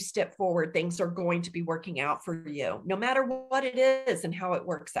as you step forward, things are going to be working out for you, no matter what it is and how it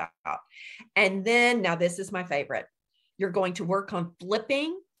works out. And then, now this is my favorite, you're going to work on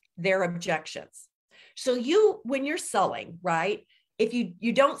flipping their objections. So when you're selling, right, if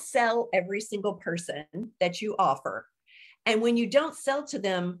you don't sell every single person that you offer, and when you don't sell to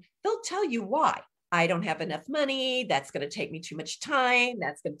them, they'll tell you why. I don't have enough money. That's going to take me too much time.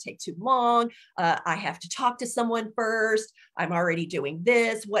 That's going to take too long. I have to talk to someone first. I'm already doing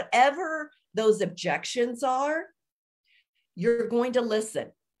this. Whatever those objections are, you're going to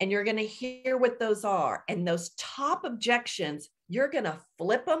listen and you're going to hear what those are. And those top objections, you're going to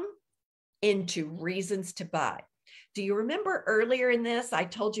flip them into reasons to buy. Do you remember earlier in this, I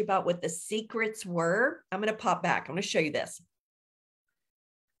told you about what the secrets were? I'm going to pop back. I'm going to show you this.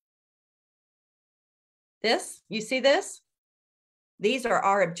 You see this? These are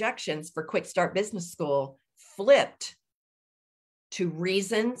our objections for Quick Start Business School, flipped to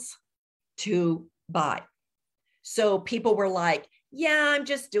reasons to buy. So people were like, yeah, I'm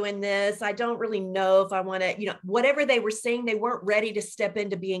just doing this. I don't really know if I want to, whatever they were saying, they weren't ready to step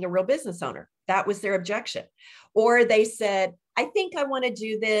into being a real business owner. That was their objection. Or they said, I think I want to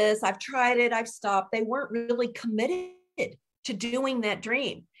do this. I've tried it. I've stopped. They weren't really committed to doing that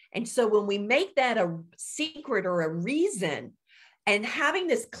dream. And so when we make that a secret or a reason and having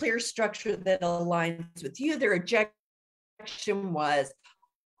this clear structure that aligns with you, their objection was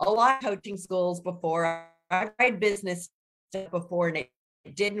a lot of coaching schools before. I tried business before and it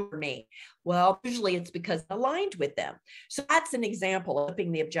didn't for me. Well, usually it's because it aligned with them. So that's an example of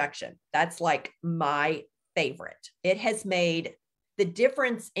flipping the objection. That's like my favorite. It has made the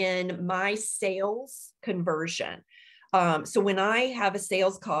difference in my sales conversion. So when I have a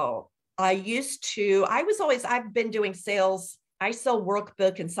sales call, I've been doing sales. I sell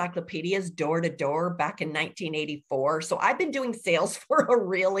workbook encyclopedias door to door back in 1984. So I've been doing sales for a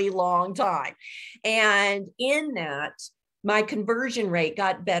really long time. And in that, my conversion rate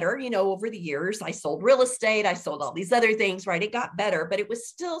got better, over the years. I sold real estate. I sold all these other things, right? It got better, but it was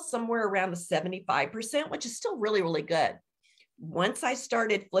still somewhere around the 75%, which is still really, really good. Once I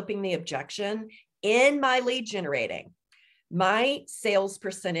started flipping the objection in my lead generating, my sales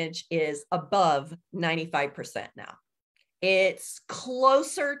percentage is above 95% now. It's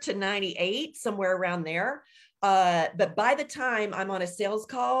closer to 98, somewhere around there. But by the time I'm on a sales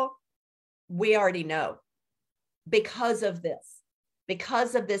call, we already know because of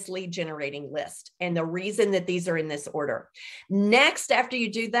this lead generating list and the reason that these are in this order. Next, after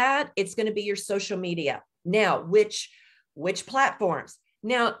you do that, it's going to be your social media. Now, which Which platforms?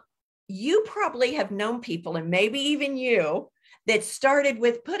 Now, you probably have known people, and maybe even you, that started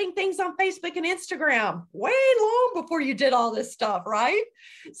with putting things on Facebook and Instagram way long before you did all this stuff, right?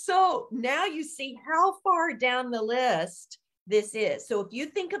 So now you see how far down the list this is. So if you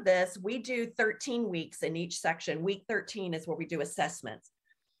think of this, we do 13 weeks in each section. Week 13 is where we do assessments.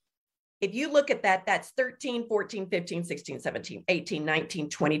 If you look at that, that's 13, 14, 15, 16, 17, 18, 19,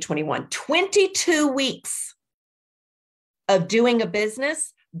 20, 21, 22 weeks of doing a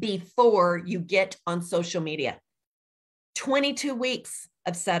business before you get on social media. 22 weeks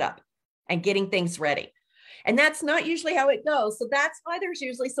of setup and getting things ready. And that's not usually how it goes. So that's why there's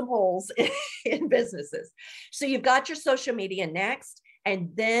usually some holes in businesses. So you've got your social media next, and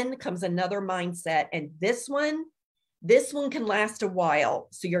then comes another mindset. And this one can last a while.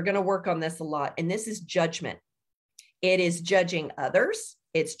 So you're going to work on this a lot. And this is judgment. It is judging others.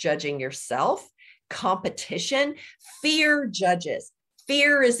 It's judging yourself. Competition. Fear judges.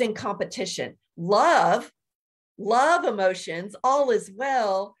 Fear is in competition. Love emotions, all is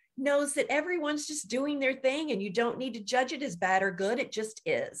well, knows that everyone's just doing their thing and you don't need to judge it as bad or good. It just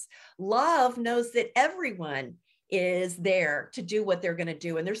is. Love knows that everyone is there to do what they're going to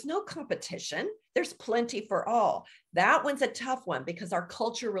do. And there's no competition. There's plenty for all. That one's a tough one because our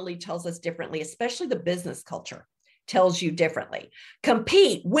culture really tells us differently, especially the business culture tells you differently.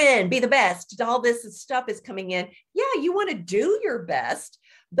 Compete, win, be the best. All this stuff is coming in. Yeah, you want to do your best,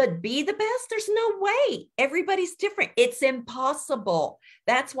 but be the best? There's no way. Everybody's different. It's impossible.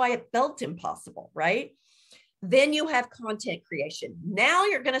 That's why it felt impossible, right? Then you have content creation. Now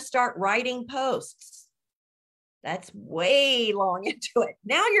you're going to start writing posts. That's way long into it.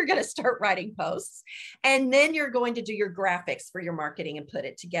 Now you're going to start writing posts, and then you're going to do your graphics for your marketing and put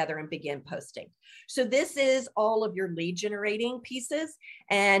it together and begin posting. So this is all of your lead generating pieces.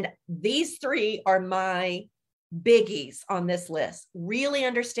 And these three are my biggies on this list. Really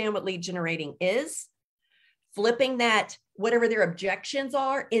understand what lead generating is, flipping that, whatever their objections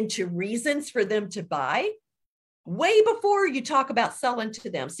are, into reasons for them to buy way before you talk about selling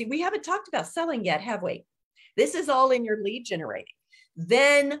to them. See, we haven't talked about selling yet, have we? This is all in your lead generating.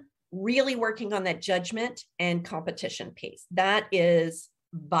 Then really working on that judgment and competition piece. That is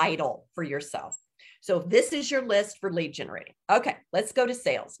vital for yourself. So this is your list for lead generating. Okay, let's go to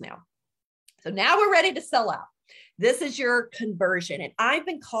sales now. So now we're ready to sell out. This is your conversion. And I've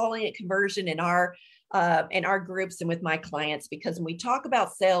been calling it conversion in our groups and with my clients, because when we talk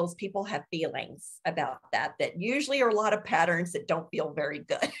about sales, people have feelings about that usually are a lot of patterns that don't feel very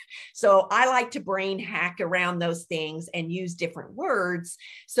good. So I like to brain hack around those things and use different words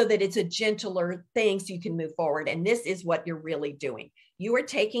so that it's a gentler thing so you can move forward. And this is what you're really doing. You are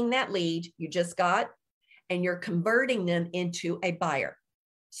taking that lead you just got and you're converting them into a buyer.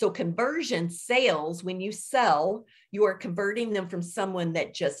 So conversion sales, when you sell, you are converting them from someone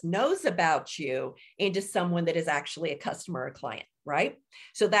that just knows about you into someone that is actually a customer or a client, right?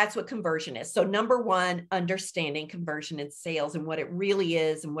 So that's what conversion is. So number one, understanding conversion in sales and what it really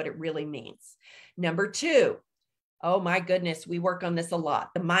is and what it really means. Number two, oh my goodness, we work on this a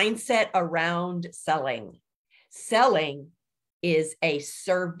lot. The mindset around selling. Selling is a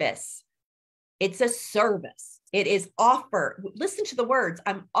service. It's a service. It is offer. Listen to the words.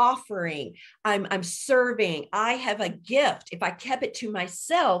 I'm offering. I'm serving. I have a gift. If I kept it to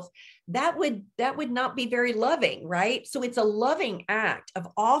myself, that would not be very loving, right? So it's a loving act of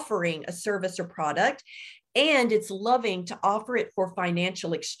offering a service or product, and it's loving to offer it for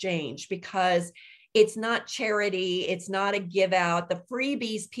financial exchange because it's not charity. It's not a give out. The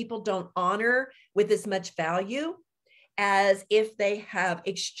freebies people don't honor with as much value as if they have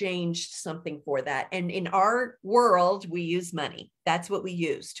exchanged something for that. And in our world, we use money. That's what we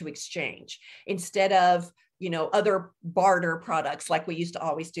use to exchange instead of, other barter products like we used to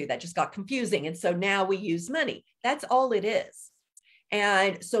always do. That just got confusing. And so now we use money. That's all it is.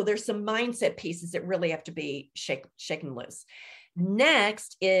 And so there's some mindset pieces that really have to be shaken loose.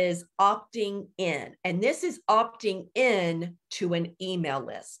 Next is opting in. And this is opting in to an email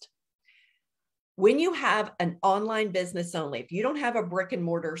list. When you have an online business only, if you don't have a brick and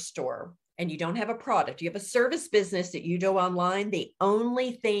mortar store and you don't have a product, you have a service business that you do online, the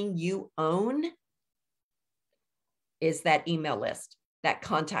only thing you own is that email list, that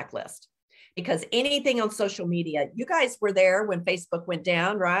contact list. Because anything on social media, you guys were there when Facebook went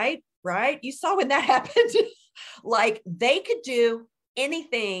down, right? You saw when that happened. Like they could do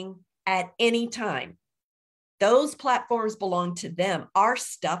anything at any time. Those platforms belong to them. Our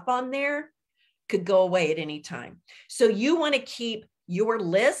stuff on there could go away at any time. So you want to keep your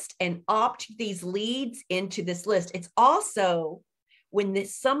list and opt these leads into this list. It's also when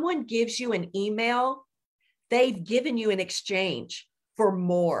someone gives you an email, they've given you in exchange for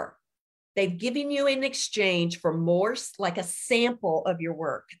more. They've given you in exchange for more, like a sample of your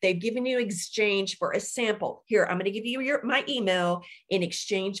work. They've given you exchange for a sample. Here, I'm going to give you my email in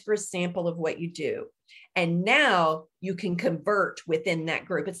exchange for a sample of what you do. And now you can convert within that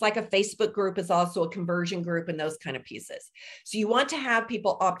group. It's like a Facebook group is also a conversion group and those kind of pieces. So you want to have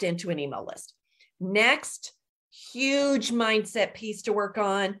people opt into an email list. Next, huge mindset piece to work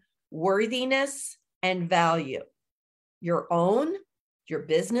on, worthiness and value. Your own, your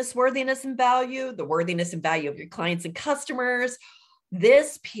business worthiness and value, the worthiness and value of your clients and customers.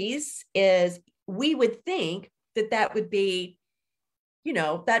 This piece is, we would think that would be,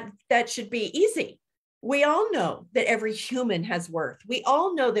 that should be easy. We all know that every human has worth. We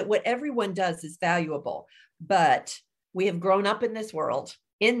all know that what everyone does is valuable, but we have grown up in this world,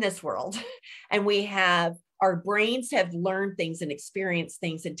 and our brains have learned things and experienced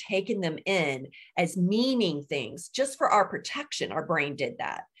things and taken them in as meaning things just for our protection. Our brain did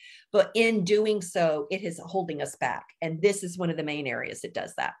that. But in doing so, it is holding us back. And this is one of the main areas that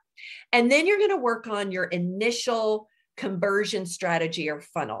does that. And then you're going to work on your initial conversion strategy or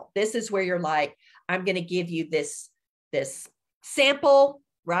funnel. This is where you're like, I'm going to give you this sample,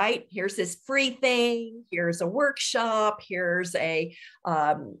 right? Here's this free thing. Here's a workshop. Here's a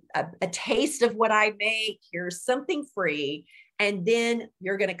taste of what I make. Here's something free. And then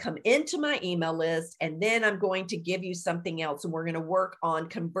you're going to come into my email list, and then I'm going to give you something else. And we're going to work on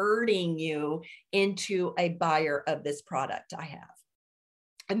converting you into a buyer of this product I have.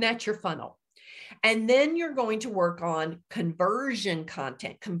 And that's your funnel. And then you're going to work on conversion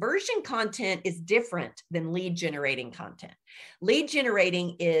content. Conversion content is different than lead generating content. Lead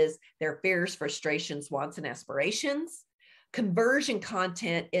generating is their fears, frustrations, wants, and aspirations. Conversion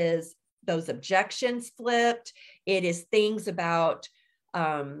content is those objections flipped. It is things about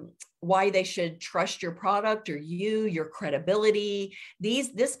why they should trust your product or your credibility.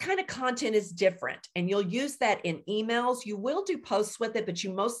 This kind of content is different, and you'll use that in emails. You will do posts with it, but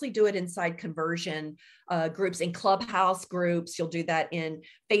you mostly do it inside conversion groups, in Clubhouse groups. You'll do that in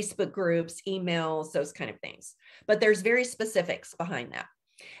Facebook groups, emails, those kind of things. But there's very specifics behind that.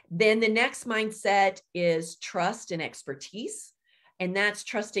 Then the next mindset is trust and expertise, and that's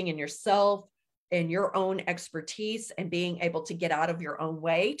trusting in yourself and your own expertise and being able to get out of your own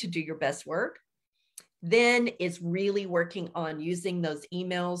way to do your best work. Then is really working on using those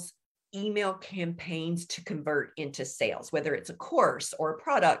email campaigns to convert into sales, whether it's a course or a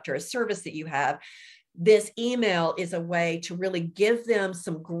product or a service that you have. This email is a way to really give them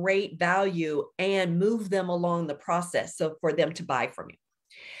some great value and move them along the process, so for them to buy from you.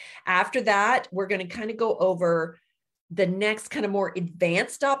 After that, we're going to kind of go over the next kind of more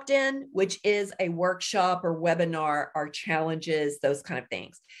advanced opt-in, which is a workshop or webinar or challenges, those kind of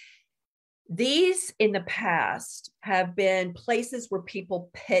things. These in the past have been places where people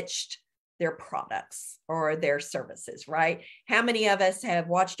pitched their products or their services, right? How many of us have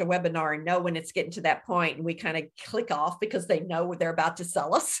watched a webinar and know when it's getting to that point and we kind of click off because they know what they're about to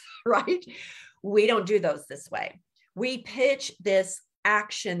sell us, right? We don't do those this way. We pitch this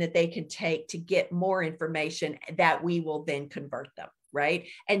action that they can take to get more information that we will then convert them, right?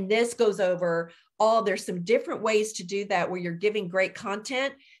 And this goes over there's some different ways to do that where you're giving great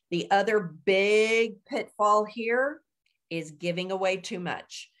content. The other big pitfall here is giving away too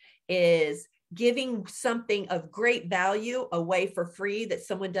much, is giving something of great value away for free that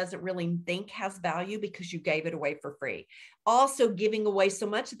someone doesn't really think has value because you gave it away for free. Also giving away so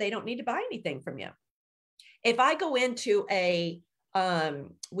much that they don't need to buy anything from you. If I go into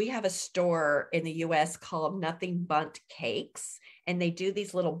we have a store in the US called Nothing Bundt Cakes, and they do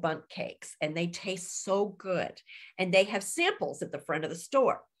these little bundt cakes and they taste so good. And they have samples at the front of the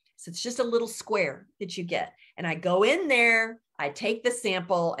store. So it's just a little square that you get. And I go in there, I take the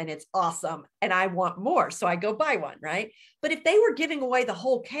sample and it's awesome. And I want more. So I go buy one, right? But if they were giving away the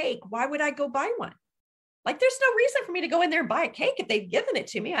whole cake, why would I go buy one? Like, there's no reason for me to go in there and buy a cake. If they've given it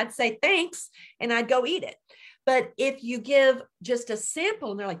to me, I'd say thanks and I'd go eat it. But if you give just a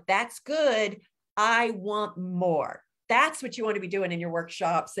sample and they're like, that's good, I want more. That's what you want to be doing in your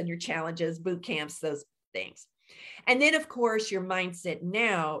workshops and your challenges, boot camps, those things. And then, of course, your mindset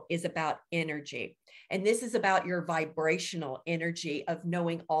now is about energy. And this is about your vibrational energy of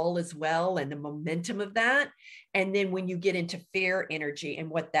knowing all is well and the momentum of that. And then when you get into fear energy and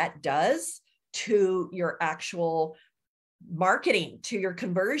what that does to your actual marketing, to your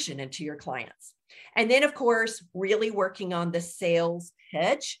conversion, and to your clients. And then, of course, really working on the sales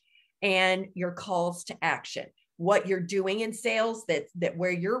pitch and your calls to action. what you're doing in sales, that where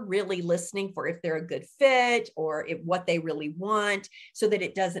you're really listening for if they're a good fit or if what they really want, so that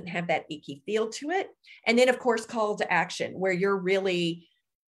it doesn't have that icky feel to it. And then of course, call to action, where you're really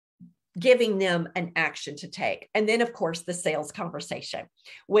giving them an action to take. And then of course, the sales conversation,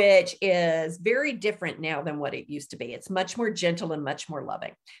 which is very different now than what it used to be. It's much more gentle and much more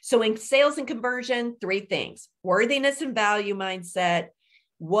loving. So in sales and conversion, 3 things: worthiness and value mindset,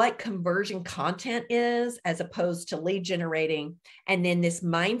 what conversion content is as opposed to lead generating, and then this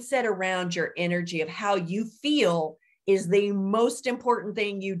mindset around your energy of how you feel is the most important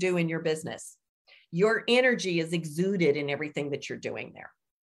thing you do in your business. Your energy is exuded in everything that you're doing there.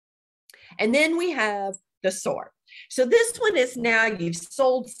 And then we have the Soar. So this one is now you've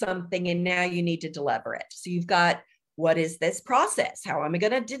sold something and now you need to deliver it. So you've got, what is this process? How am I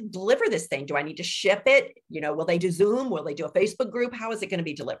going to deliver this thing? Do I need to ship it? Will they do Zoom? Will they do a Facebook group? How is it going to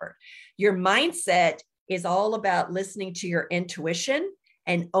be delivered? Your mindset is all about listening to your intuition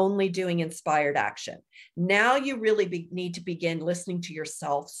and only doing inspired action. Now you really need to begin listening to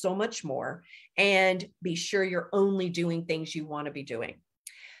yourself so much more and be sure you're only doing things you want to be doing.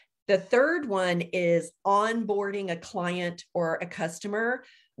 The third one is onboarding a client or a customer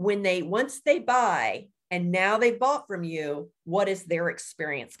once they buy, and now they bought from you, what is their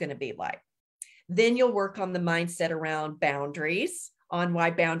experience going to be like? Then you'll work on the mindset around boundaries, on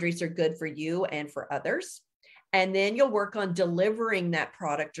why boundaries are good for you and for others. And then you'll work on delivering that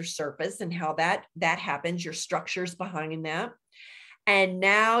product or service and how that happens, your structures behind that. And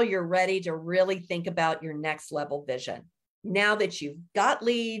now you're ready to really think about your next level vision. Now that you've got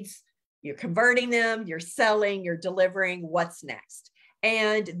leads, you're converting them, you're selling, you're delivering, what's next?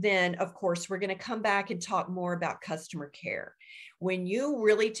 And then, of course, we're going to come back and talk more about customer care. When you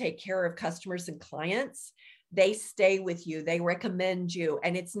really take care of customers and clients, they stay with you, they recommend you.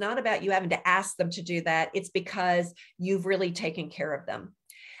 And it's not about you having to ask them to do that. It's because you've really taken care of them.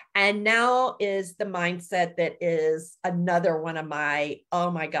 And now is the mindset that is another one of my,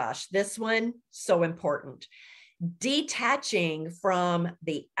 oh my gosh, this one, so important. Detaching from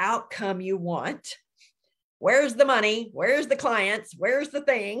the outcome you want. Where's the money? Where's the clients? Where's the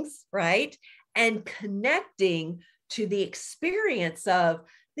things, right? And connecting to the experience of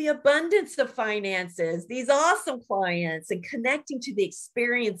the abundance of finances, these awesome clients, and connecting to the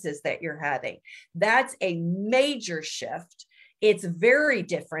experiences that you're having. That's a major shift. It's very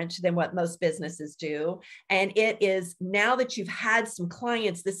different than what most businesses do. And it is, now that you've had some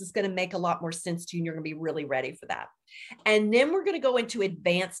clients, this is going to make a lot more sense to you, and you're going to be really ready for that. And then we're going to go into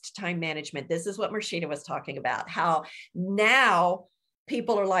advanced time management. This is what Marshita was talking about, how now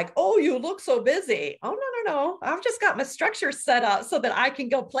people are like, oh, you look so busy. Oh, no. I've just got my structure set up so that I can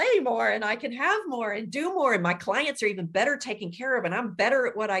go play more and I can have more and do more. And my clients are even better taken care of and I'm better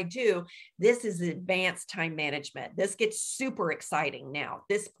at what I do. This is advanced time management. This gets super exciting now at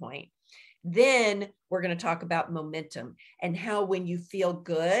this point. Then we're going to talk about momentum and how when you feel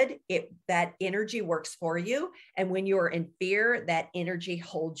good, that energy works for you. And when you are in fear, that energy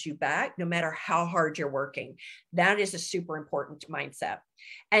holds you back no matter how hard you're working. That is a super important mindset.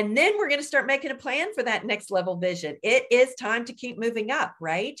 And then we're going to start making a plan for that next level vision. It is time to keep moving up,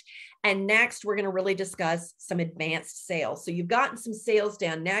 right? And next, we're going to really discuss some advanced sales. So you've gotten some sales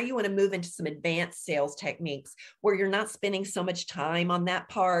down. Now you want to move into some advanced sales techniques where you're not spending so much time on that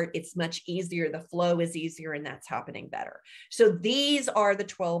part. It's much easier. The flow is easier and that's happening better. So these are the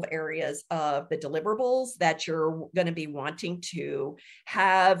 12 areas of the deliverables that you're going to be wanting to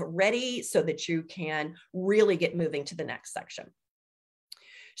have ready so that you can really get moving to the next section.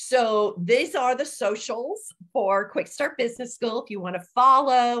 So these are the socials for Quick Start Business School. If you want to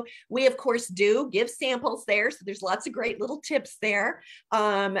follow, we of course do give samples there. So there's lots of great little tips there.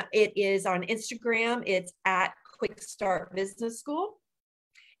 It is on Instagram. It's at Quick Start Business School.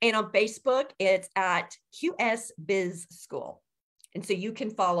 And on Facebook, it's at QS Biz School. And so you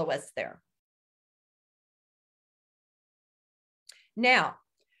can follow us there. Now,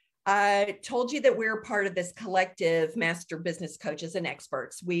 I told you that we're part of this collective master business coaches and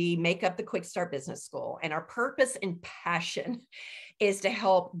experts. We make up the Quick Start Business School, and our purpose and passion is to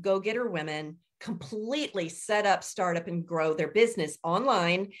help go-getter women completely set up, start up, and grow their business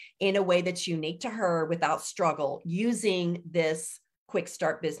online in a way that's unique to her without struggle, using this Quick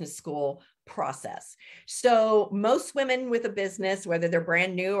Start Business School process. So most women with a business, whether they're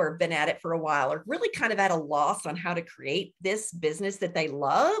brand new or been at it for a while, are really kind of at a loss on how to create this business that they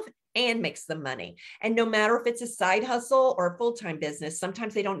love and makes them money. And no matter if it's a side hustle or a full-time business,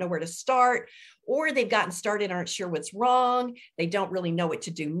 sometimes they don't know where to start, or they've gotten started, aren't sure what's wrong. They don't really know what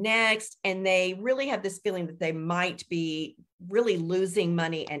to do next. And they really have this feeling that they might be really losing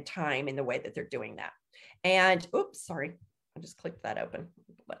money and time in the way that they're doing that. And oops, sorry, I just clicked that open.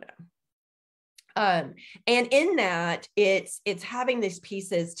 And in that, it's having these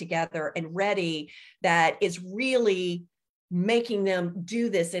pieces together and ready that is really making them do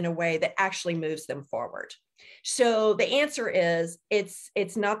this in a way that actually moves them forward. So the answer is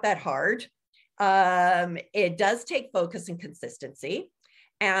it's not that hard. It does take focus and consistency.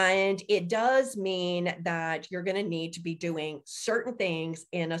 And it does mean that you're going to need to be doing certain things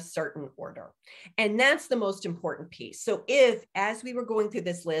in a certain order. And that's the most important piece. So if, as we were going through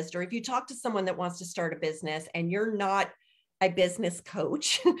this list, or if you talk to someone that wants to start a business and you're not a business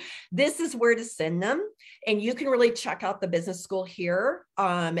coach, this is where to send them. And you can really check out the business school here.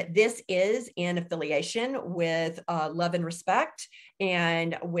 This is in affiliation with Love and Respect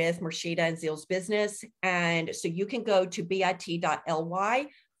and with Murshida and Zeal's business. And so you can go to bit.ly/love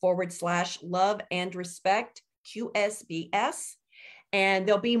and respect QSBS. And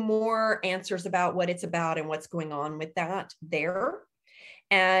there'll be more answers about what it's about and what's going on with that there.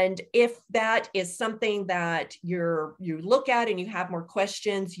 And if that is something that you look at and you have more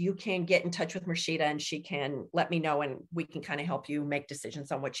questions, you can get in touch with Murshida and she can let me know and we can kind of help you make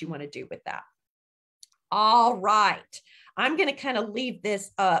decisions on what you want to do with that. All right. I'm going to kind of leave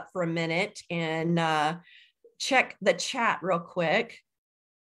this up for a minute and check the chat real quick.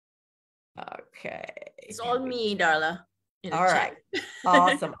 Okay. It's all me, Darla. All right.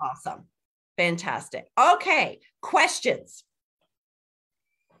 Awesome. Awesome. Fantastic. Okay. Questions.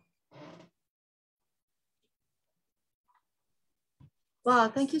 Wow,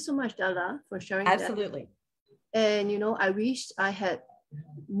 thank you so much, Darla, for sharing Absolutely. that. And, you know, I wish I had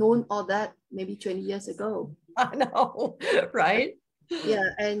known all that maybe 20 years ago. I know, right? Yeah,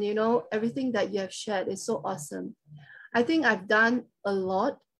 and, you know, everything that you have shared is so awesome. I think I've done a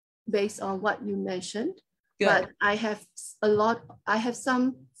lot based on what you mentioned, Good. but I have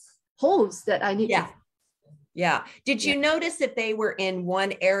some holes that I need to. Yeah. Did you notice if they were in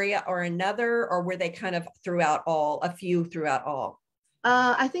one area or another, or were they kind of throughout all, a few throughout all?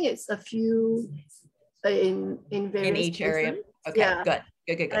 I think it's a few in various in each area. places. Okay, Yeah.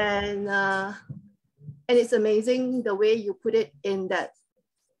 good. And it's amazing the way you put it in that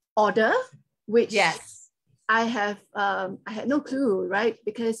order, which yes, I had no clue, right?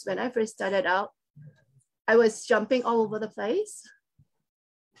 Because when I first started out, I was jumping all over the place.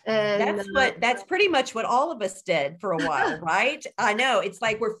 And that's pretty much what all of us did for a while, right? I know, it's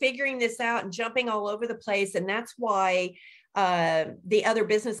like we're figuring this out and jumping all over the place. And that's why the other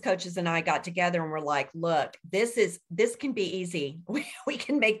business coaches and I got together and we're like, look, this can be easy. We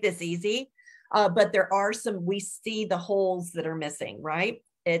can make this easy. But there are we see the holes that are missing, right?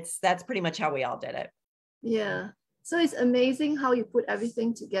 That's pretty much how we all did it. Yeah. So it's amazing how you put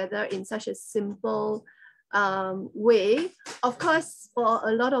everything together in such a simple way. Of course, for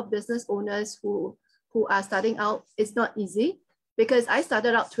a lot of business owners who are starting out, it's not easy because I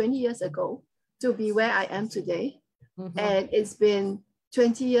started out 20 years ago to be where I am today. Mm-hmm. And it's been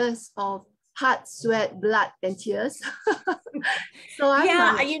 20 years of hard sweat, blood, and tears. So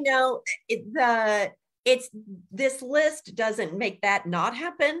you know, this list doesn't make that not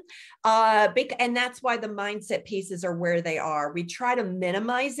happen. And that's why the mindset pieces are where they are. We try to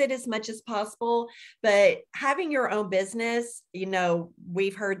minimize it as much as possible, but having your own business, you know,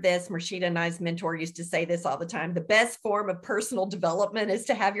 we've heard this, Murshida and I's mentor used to say this all the time. The best form of personal development is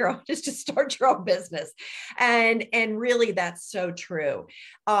to start your own business. And really that's so true.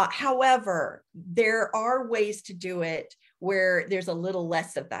 However, there are ways to do it where there's a little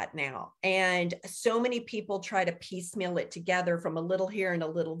less of that now. And so many people try to piecemeal it together from a little here and a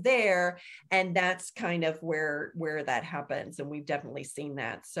little there. And that's kind of where that happens. And we've definitely seen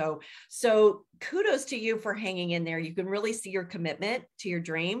that. So kudos to you for hanging in there. You can really see your commitment to your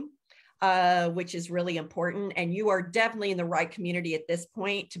dream, which is really important. And you are definitely in the right community at this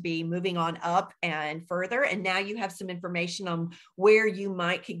point to be moving on up and further. And now you have some information on where you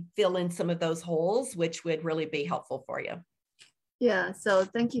might fill in some of those holes, which would really be helpful for you. Yeah, so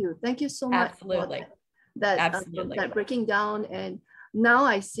thank you so much. Absolutely. For that breaking down. And now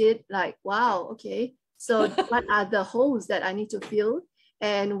I see it like, wow, okay, so what are the holes that I need to fill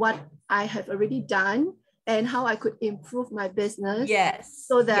and what I have already done and how I could improve my business. Yes.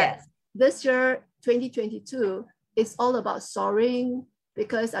 So that this year, 2022, is all about soaring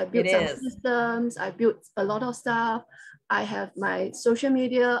because I built some systems, I built a lot of stuff. I have my social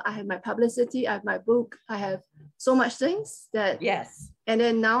media, I have my publicity, I have my book, I have so much things that, and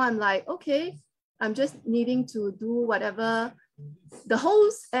then now I'm like, okay, I'm just needing to do whatever the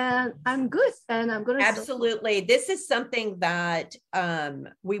holes and I'm good. And I'm going to. Absolutely. This is something that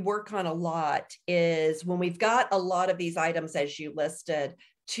we work on a lot is when we've got a lot of these items as you listed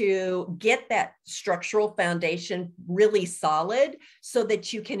to get that structural foundation really solid so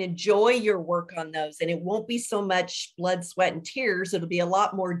that you can enjoy your work on those. And it won't be so much blood, sweat, and tears. It'll be a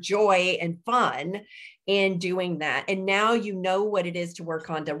lot more joy and fun in doing that. And now you know what it is to work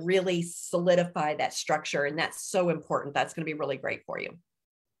on to really solidify that structure. And that's so important. That's going to be really great for you.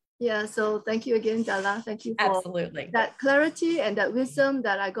 Yeah, so thank you again, Darla. Thank you for Absolutely that clarity and that wisdom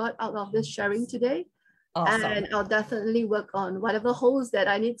that I got out of this sharing today. Awesome. And I'll definitely work on whatever holes that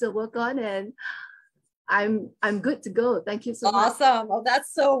I need to work on, and I'm good to go. Thank you so much. Awesome. Oh,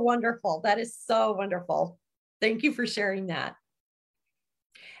 that's so wonderful. That is so wonderful. Thank you for sharing that.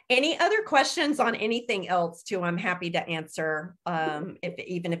 Any other questions on anything else too? I'm happy to answer.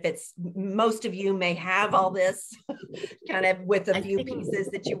 Even if it's, most of you may have all this kind of with a few pieces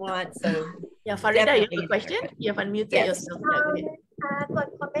that you want. So yeah, Farida, you have a question? You have unmuted Yes. yourself. I've got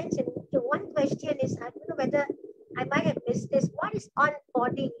comments, and the one question is, I don't know whether I might have missed this. What is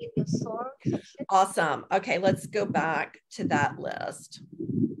onboarding in your Soar section? Awesome. Okay, let's go back to that list.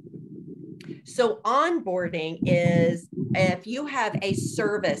 So onboarding is if you have a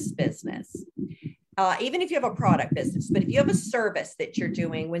service business, even if you have a product business, but if you have a service that you're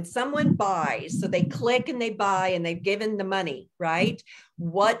doing, when someone buys, so they click and they buy and they've given the money, right?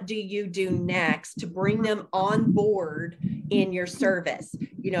 What do you do next to bring them on board in your service?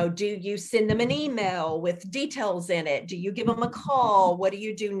 You know, do you send them an email with details in it? Do you give them a call? What do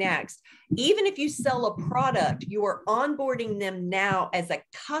you do next? Even if you sell a product, you are onboarding them now as a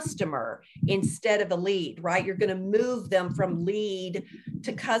customer instead of a lead, right? You're going to move them from lead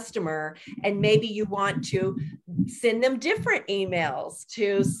to customer, and maybe you want to send them different emails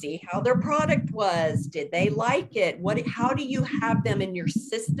to see how their product was. Did they like it? How do you have them in your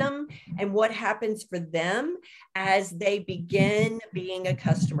system, and what happens for them as they begin being a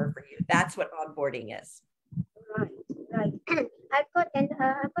customer for you? That's what onboarding is. Right. I've got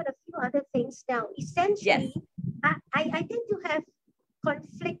a few other things now. Essentially, yes. I tend to have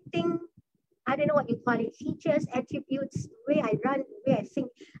conflicting, I don't know what you call it, features, attributes, the way I run, the way I think.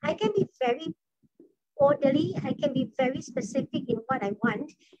 I can be very orderly, I can be very specific in what I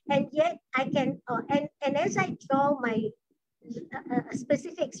want, and yet I can, and as I draw my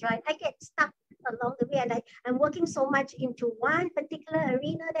specifics, right, I get stuck along the way, and I'm working so much into one particular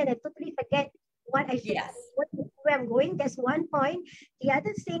arena that I totally forget what I should, where I'm going. That's one point. The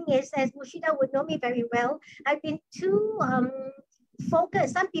other thing is, as Mushida would know me very well, I've been too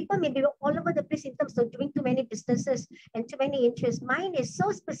focused. Some people may be all over the place in terms of doing too many businesses and too many interests. Mine is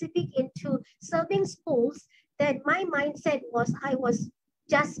so specific into serving schools that my mindset was I was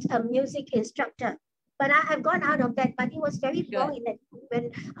just a music instructor. But I've gone out of that, but it was very long in that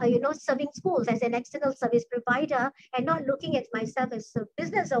when, serving schools as an external service provider and not looking at myself as a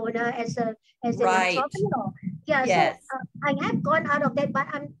business owner, as an entrepreneur. Yeah, yes. So I have gone out of that, but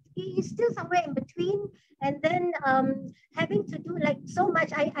it's still somewhere in between. And then having to do like so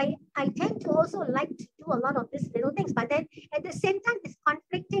much, I tend to also like to do a lot of these little things, but then at the same time, it's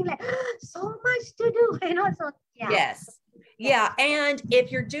conflicting, like so much to do, so yeah. Yes. Yeah, and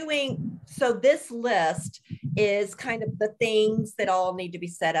if you're doing, so this list is kind of the things that all need to be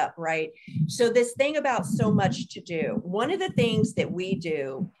set up, right? So this thing about so much to do, one of the things that we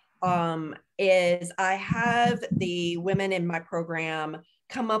do is I have the women in my program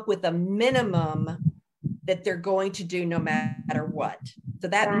come up with a minimum that they're going to do no matter what. So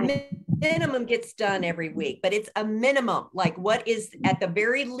that minimum gets done every week, but it's a minimum, like what is at the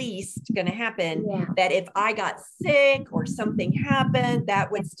very least going to happen, that if I got sick or something happened,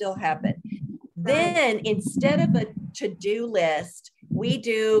 that would still happen. Then instead of a to-do list, we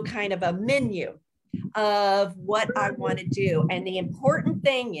do kind of a menu of what I want to do. And the important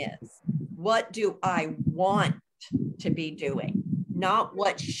thing is, what do I want to be doing? Not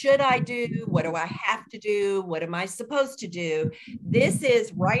what should I do? What do I have to do? What am I supposed to do? This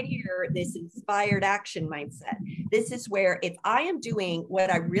is right here, this inspired action mindset. This is where if I am doing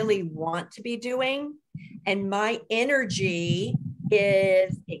what I really want to be doing and my energy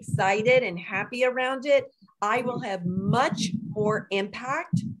is excited and happy around it, I will have much more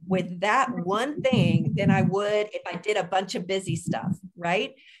impact with that one thing than I would if I did a bunch of busy stuff,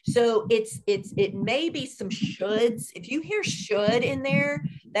 right? So it may be some shoulds. If you hear should in there,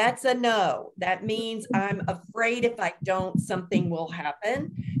 that's a no. That means I'm afraid if I don't, something will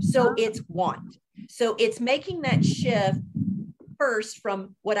happen. So it's want. So it's making that shift first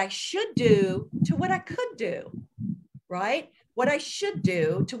from what I should do to what I could do, right? What I should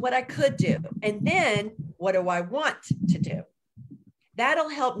do to what I could do. And then what do I want to do? That'll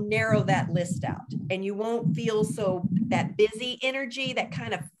help narrow that list out, and you won't feel so, that busy energy, that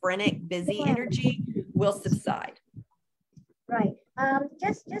kind of frenetic busy energy will subside. Right.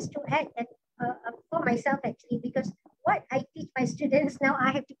 Just to add that for myself actually, because what I teach my students now,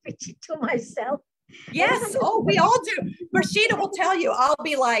 I have to preach it to myself. Yes. Oh, we all do. Rashida will tell you, I'll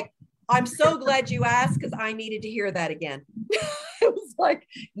be like, I'm so glad you asked because I needed to hear that again. It was like,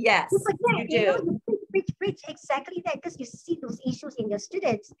 yes, you do. You preach exactly that because you see those issues in your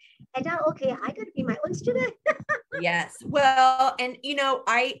students. And now, okay, I got to be my own student. Yes. Well, and you know,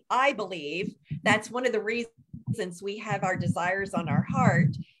 I believe that's one of the reasons we have our desires on our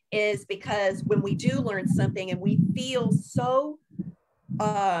heart is because when we do learn something and we feel so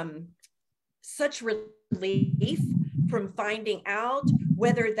such relief from finding out,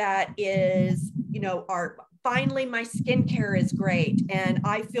 whether that is, you know, finally my skincare is great and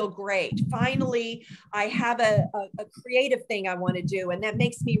I feel great. Finally, I have a creative thing I want to do and that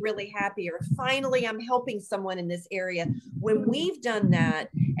makes me really happy. Or finally, I'm helping someone in this area. When we've done that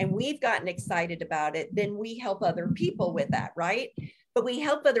and we've gotten excited about it, then we help other people with that, right? But we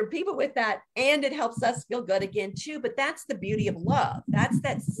help other people with that and it helps us feel good again too. But that's the beauty of love. That's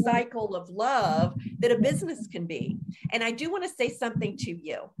that cycle of love that a business can be. And I do want to say something to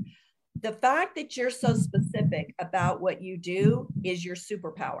you. The fact that you're so specific about what you do is your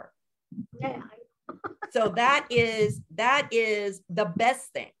superpower. Yeah. So that is the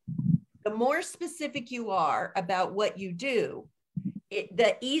best thing. The more specific you are about what you do,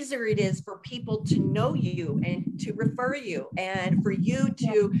 the easier it is for people to know you and to refer you and for you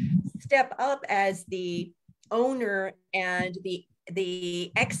to step up as the owner and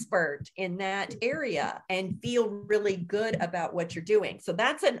the expert in that area and feel really good about what you're doing. So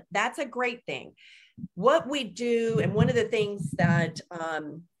that's a great thing. What we do, and one of the things that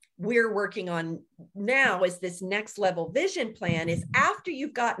we're working on now is this next level vision plan, is after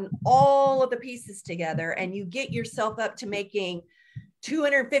you've gotten all of the pieces together and you get yourself up to making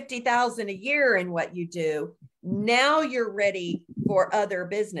 $250,000 a year in what you do, now you're ready for other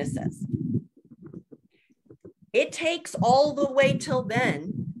businesses. It takes all the way till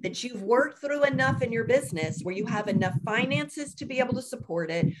then that you've worked through enough in your business where you have enough finances to be able to support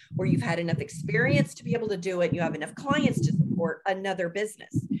it, where you've had enough experience to be able to do it, you have enough clients to support another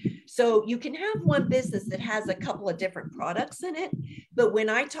business. So you can have one business that has a couple of different products in it. But when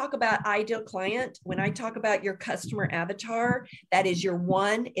I talk about ideal client, when I talk about your customer avatar, that is your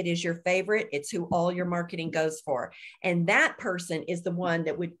one, it is your favorite, it's who all your marketing goes for. And that person is the one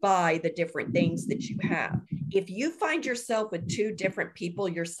that would buy the different things that you have. If you find yourself with two different people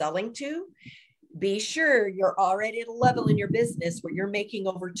you're selling to, be sure you're already at a level in your business where you're making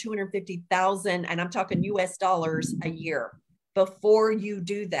over 250,000, and I'm talking US dollars a year before you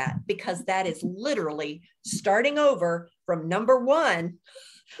do that, because that is literally starting over from number one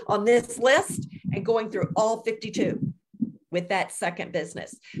on this list and going through all 52 with that second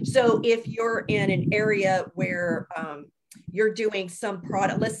business. So if you're in an area where you're doing some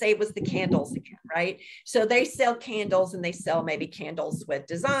product, let's say it was the candles again, right? So they sell candles and they sell maybe candles with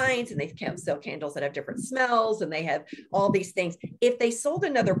designs and they can sell candles that have different smells and they have all these things. If they sold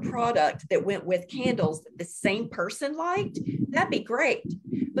another product that went with candles that the same person liked, that'd be great.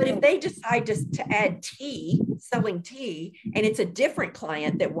 But if they decide just to add tea, selling tea, and it's a different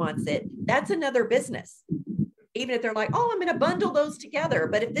client that wants it, that's another business. Even if they're like, oh, I'm going to bundle those together.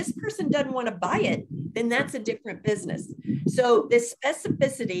 But if this person doesn't want to buy it, then that's a different business. So this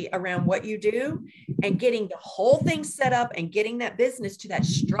specificity around what you do and getting the whole thing set up and getting that business to that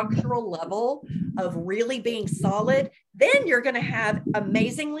structural level of really being solid, then you're going to have,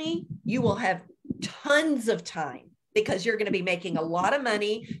 amazingly, you will have tons of time because you're going to be making a lot of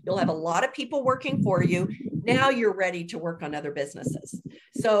money. You'll have a lot of people working for you. Now you're ready to work on other businesses.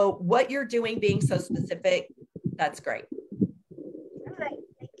 So what you're doing, being so specific, that's great. All right,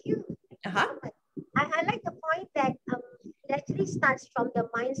 thank you. Uh-huh. I like the point that it actually starts from the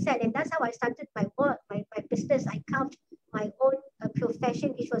mindset, and that's how I started my work, my business. I carved my own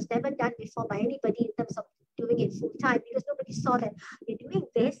profession, which was never done before by anybody in terms of doing it full time, because nobody saw that you're doing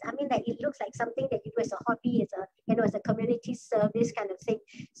this. I mean, that it looks like something that you do as a hobby, as a community service kind of thing.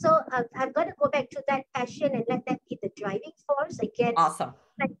 So I'm going to go back to that passion and let that be the driving force again. Awesome.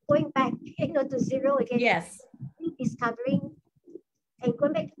 Like going back, to zero again. Yes. Rediscovering. And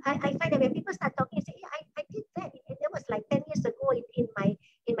going back, I find that when people start talking, I say, yeah, I did that. It was like 10 years ago in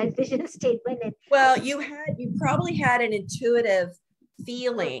my vision statement. And well, you probably had an intuitive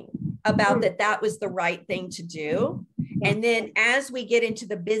feeling about that was the right thing to do. And then as we get into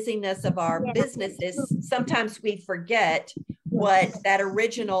the busyness of our businesses, sometimes we forget what that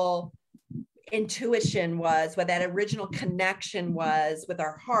original intuition was, what that original connection was with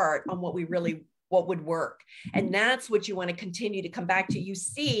our heart on what would work. And that's what you want to continue to come back to. You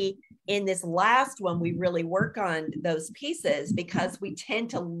see, In this last one, we really work on those pieces because we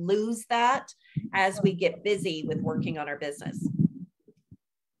tend to lose that as we get busy with working on our business.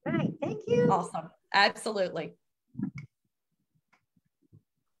 Right. Thank you. Awesome. Absolutely.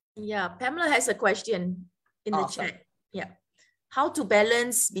 Yeah, Pamela has a question in the Awesome. chat. Yeah. How to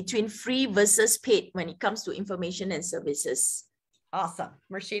balance between free versus paid when it comes to information and services? Awesome.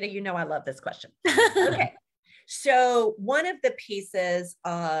 Marshita, you know I love this question. Okay. So one of the pieces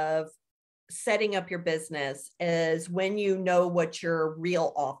of setting up your business is when you know what your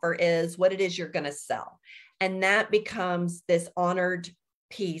real offer is, what it is you're going to sell. And that becomes this honored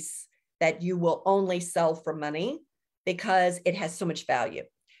piece that you will only sell for money because it has so much value.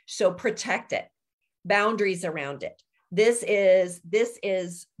 So protect it, boundaries around it. This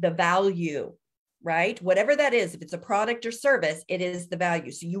is the value, right? Whatever that is, if it's a product or service, it is the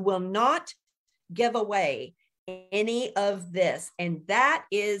value. So you will not give away any of this. And that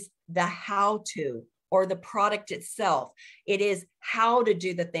is the how to, or the product itself. It is how to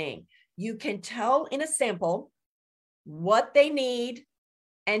do the thing. You can tell in a sample what they need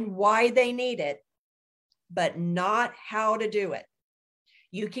and why they need it, but not how to do it.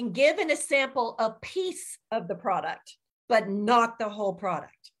 You can give in a sample a piece of the product, but not the whole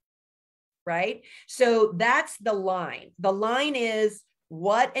product, right? So that's the line. The line is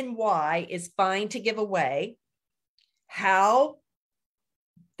what and why is fine to give away. How,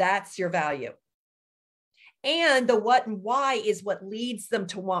 that's your value. And the what and why is what leads them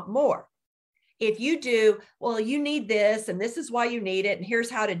to want more. If you do, well, you need this, and this is why you need it, and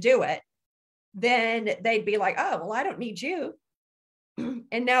here's how to do it, then they'd be like, oh, well, I don't need you.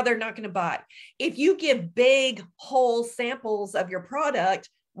 And now they're not going to buy. If you give big whole samples of your product,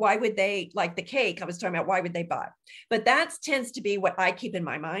 why would they, like the cake I was talking about, why would they buy? But that tends to be what I keep in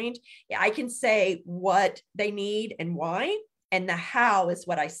my mind. I can say what they need and why, and the how is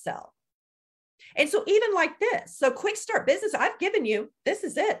what I sell. And so even like this, so quick start business, I've given you, this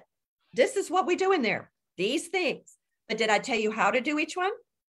is it. This is what we do in there, these things. But did I tell you how to do each one?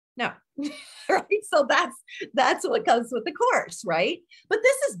 No. Right. So that's what comes with the course, right? But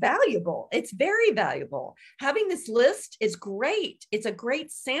this is valuable. It's very valuable. Having this list is great. It's a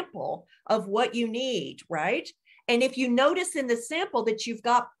great sample of what you need, right? And if you notice in the sample that you've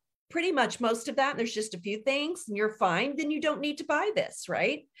got pretty much most of that, and there's just a few things and you're fine, then you don't need to buy this,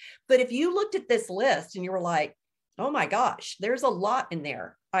 right? But if you looked at this list and you were like, oh my gosh, there's a lot in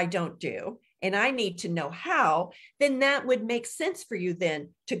there I don't do, and I need to know how, then that would make sense for you then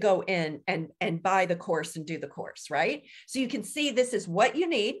to go in and buy the course and do the course, right? So you can see this is what you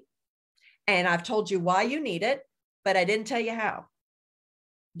need, and I've told you why you need it, but I didn't tell you how.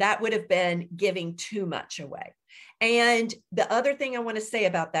 That would have been giving too much away. And the other thing I want to say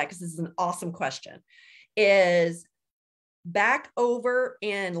about that, because this is an awesome question, is back over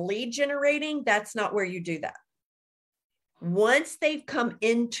in lead generating, that's not where you do that. Once they've come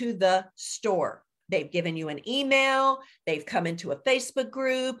into the store, they've given you an email, they've come into a Facebook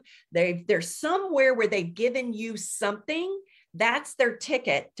group, there's somewhere where they've given you something, that's their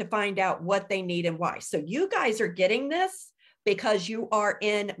ticket to find out what they need and why. So you guys are getting this because you are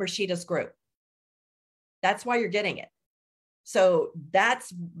in Marshita's group. That's why you're getting it. So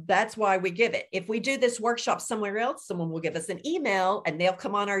that's why we give it. If we do this workshop somewhere else, someone will give us an email and they'll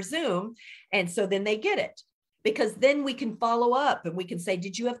come on our Zoom. And so then they get it. Because then we can follow up and we can say,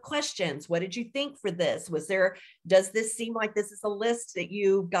 did you have questions? What did you think for this? Does this seem like this is a list that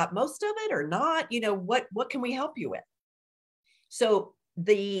you got most of it or not? You know, what can we help you with? So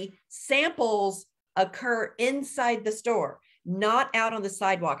the samples occur inside the store, not out on the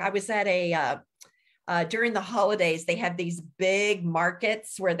sidewalk. I was at during the holidays, they have these big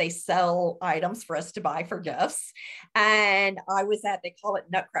markets where they sell items for us to buy for gifts. And they call it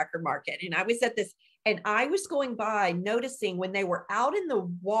Nutcracker Market. And I was at this, and I was going by noticing when they were out in the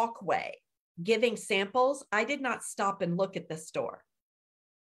walkway giving samples, I did not stop and look at the store.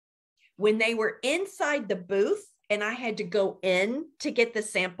 When they were inside the booth and I had to go in to get the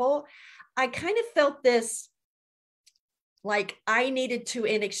sample, I kind of felt this, like I needed to,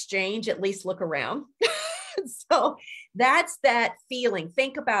 in exchange, at least look around. So that's that feeling.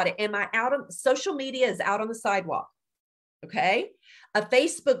 Think about it. Am I out on social media? Is out on the sidewalk. Okay. A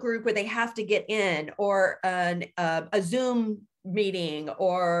Facebook group where they have to get in, or a Zoom meeting,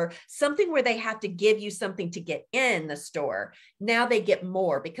 or something where they have to give you something to get in the store. Now they get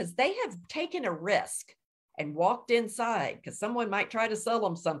more because they have taken a risk and walked inside because someone might try to sell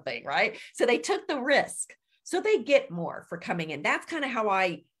them something, right? So they took the risk. So they get more for coming in. That's kind of how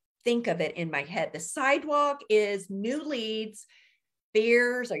I think of it in my head. The sidewalk is new leads.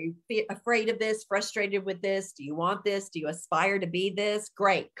 fears? Are you afraid of this, frustrated with this? Do you want this? Do you aspire to be this?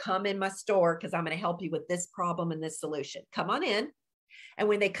 Great. Come in my store because I'm going to help you with this problem and this solution. Come on in. And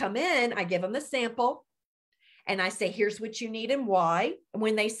when they come in, I give them the sample and I say, here's what you need and why. And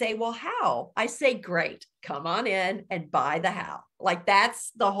when they say, well, how? I say, great. Come on in and buy the how. Like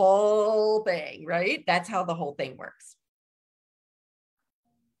that's the whole thing, right? That's how the whole thing works.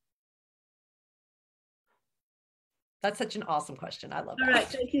 That's such an awesome question. I love that. All right.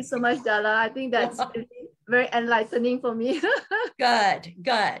 Thank you so much, Darla. I think that's really very enlightening for me. Good,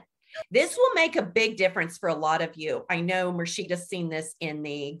 good. This will make a big difference for a lot of you. I know Mershita's seen this in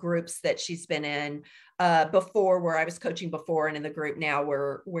the groups that she's been in before, where I was coaching before, and in the group now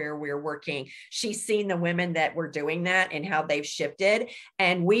where we're working. She's seen the women that were doing that and how they've shifted.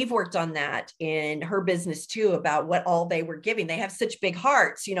 And we've worked on that in her business too, about what all they were giving. They have such big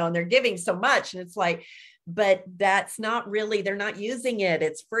hearts, you know, and they're giving so much. And it's like, but that's not really, they're not using it.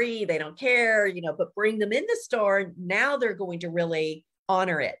 It's free. They don't care, you know, but bring them in the store. Now they're going to really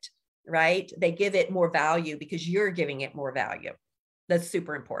honor it, right? They give it more value because you're giving it more value. That's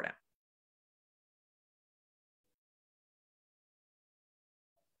super important.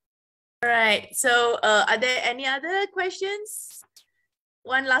 All right. So are there any other questions?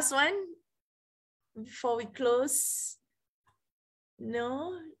 One last one before we close.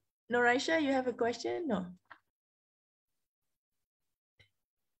 No? No, Raisha, you have a question? No.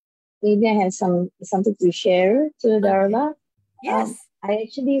 Maybe I have something to share to Darla. Yes. I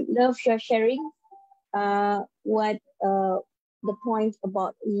actually love your sharing what the point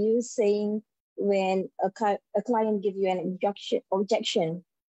about you saying when a client give you an objection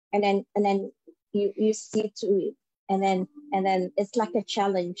and then you see to it and then it's like a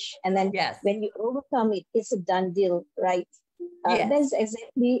challenge, and then yes, when you overcome it, it's a done deal, right? Yes. That's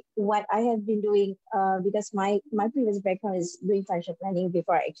exactly what I have been doing because my previous background is doing financial planning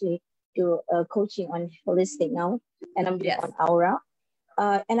before I actually do coaching on holistic now, and I'm doing on Aura.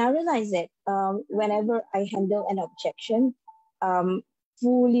 And I realized that whenever I handle an objection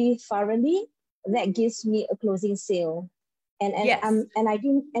fully, thoroughly, that gives me a closing sale. And I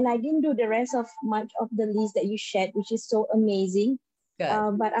didn't do the rest of much of the list that you shared, which is so amazing.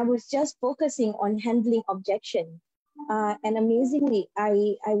 But I was just focusing on handling objection. And amazingly,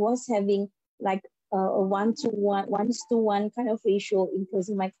 I was having like a 1:1 kind of ratio in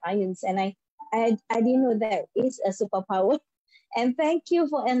closing my clients, and I didn't know that is a superpower. And thank you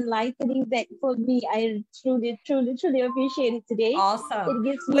for enlightening that for me. I truly appreciate it today. Awesome.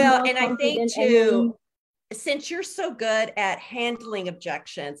 It gives me well, more and I think too, since you're so good at handling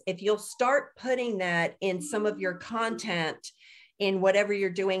objections, if you'll start putting that in some of your content, in whatever you're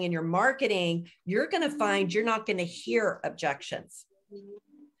doing in your marketing, you're going to find you're not going to hear objections.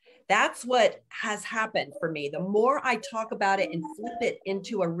 That's what has happened for me. The more I talk about it and flip it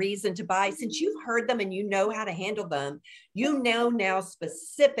into a reason to buy, since you've heard them and you know how to handle them, you know now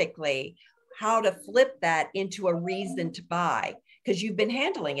specifically how to flip that into a reason to buy, because you've been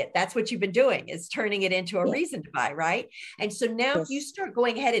handling it. That's what you've been doing, is turning it into a reason to buy, right? And so now if you start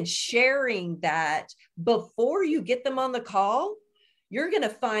going ahead and sharing that before you get them on the call, you're going to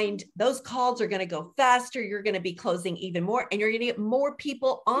find those calls are going to go faster. You're going to be closing even more, and you're going to get more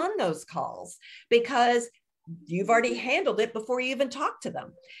people on those calls because you've already handled it before you even talk to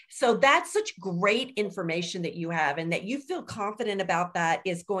them. So that's such great information that you have, and that you feel confident about that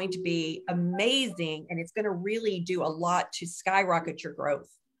is going to be amazing. And it's going to really do a lot to skyrocket your growth.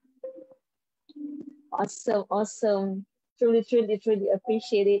 Awesome. Truly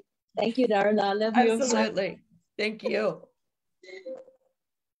appreciate it. Thank you, Darla. Love you. Absolutely. Thank you.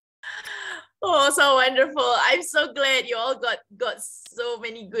 Oh, so wonderful. I'm so glad you all got so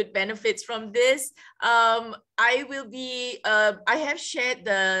many good benefits from this. I will be, I have shared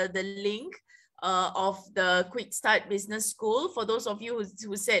the link of the Quick Start Business School for those of you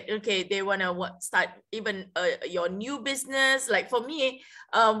who said, okay, they want to start even your new business. Like for me,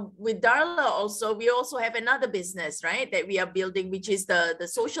 with Darla also, we also have another business, right, that we are building, which is the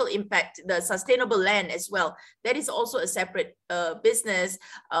social impact, the sustainable land as well. That is also a separate business,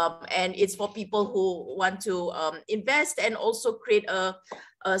 and it's for people who want to invest and also create a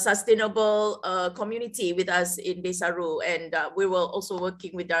sustainable community with us in Desaru, and we will also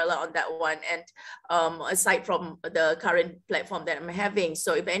working with Darla on that one, and aside from the current platform that I'm having.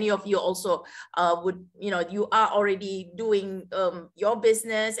 So if any of you also would, you are already doing your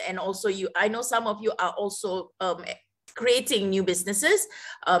business, and also I know some of you are also creating new businesses,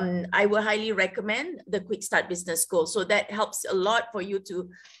 I will highly recommend the Quick Start Business School. So that helps a lot for you to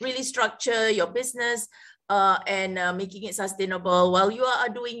really structure your business and making it sustainable while you are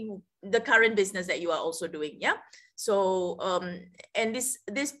doing the current business that you are also doing. Yeah. So and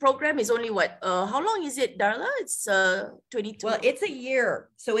this program is only what? How long is it, Darla? It's 22. Well, it's a year,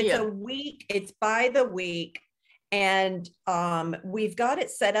 so it's Yeah. a week. It's by the week. And we've got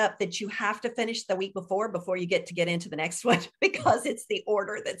it set up that you have to finish the week before you get into the next one, because it's the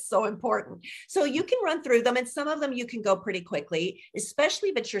order that's so important. So you can run through them, and some of them you can go pretty quickly, especially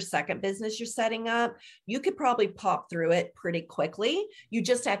if it's your second business you're setting up. You could probably pop through it pretty quickly. You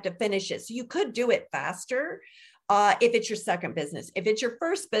just have to finish it. So you could do it faster. If it's your second business. If it's your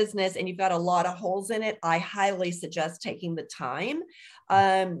first business and you've got a lot of holes in it, I highly suggest taking the time.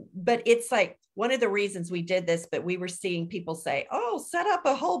 But it's like one of the reasons we did this, but we were seeing people say, oh, set up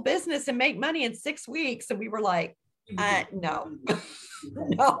a whole business and make money in 6 weeks. And we were like, no,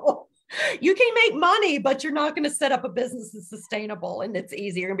 no. You can make money, but you're not going to set up a business that's sustainable and it's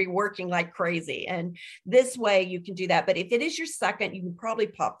easy. You're going to be working like crazy. And this way you can do that. But if it is your second, you can probably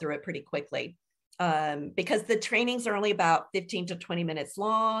pop through it pretty quickly. Because the trainings are only about 15 to 20 minutes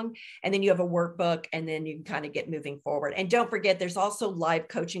long, and then you have a workbook, and then you can kind of get moving forward. And don't forget, there's also live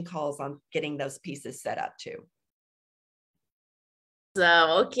coaching calls on getting those pieces set up too.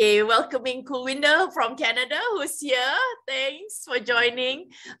 So, okay, welcoming Kuwinda from Canada, who's here. Thanks for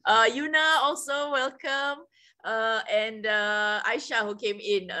joining. Yuna, also welcome. And Aisha, who came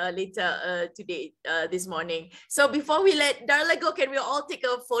in later today, this morning. So before we let Darla go, can we all take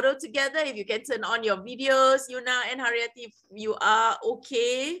a photo together? If you can turn on your videos, Yuna and Haryati, if you are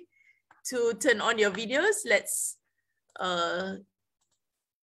okay to turn on your videos, let's turn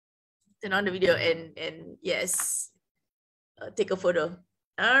on the video and yes, take a photo.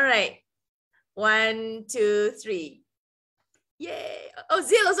 All right, 1, 2, 3. Yay. Oh,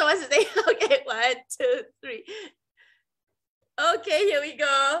 Zil also wants to say, okay, 1, 2, 3. Okay, here we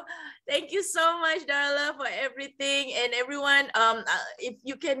go. Thank you so much, Darla, for everything. And everyone, if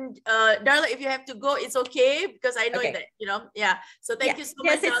you can, Darla, if you have to go, it's okay, because I know that, you know, yeah. So thank you so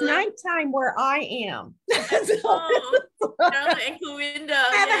much, Yes, it's nighttime where I am. Oh, Darla and Kuwinda.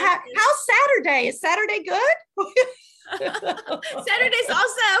 How's Saturday? Is Saturday good? Saturday's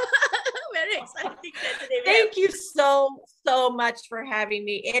awesome. Very exciting Saturday. Thank you so much for having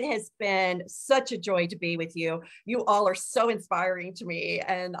me. It has been such a joy to be with you. You all are so inspiring to me,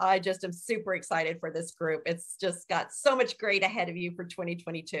 and I just am super excited for this group. It's just got so much great ahead of you for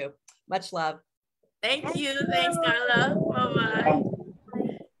 2022. Much love. Thank you. Thanks, Darla. Bye-bye.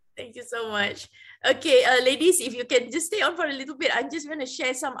 Thank you so much. Okay, ladies, if you can just stay on for a little bit, I'm just going to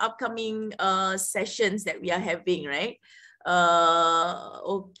share some upcoming sessions that we are having, right?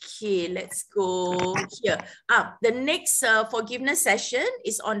 Okay, let's go here. The next forgiveness session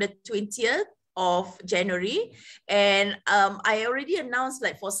is on the 20th of January. And I already announced,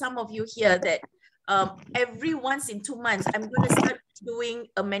 like, for some of you here that every once in 2 months, I'm going to start doing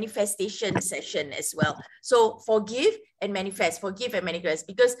a manifestation session as well. So forgive and manifest,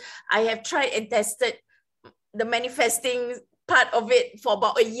 because I have tried and tested the manifesting part of it for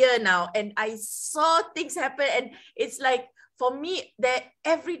about a year now, and I saw things happen, and it's like, for me, that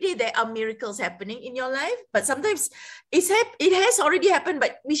every day there are miracles happening in your life, but sometimes it has already happened,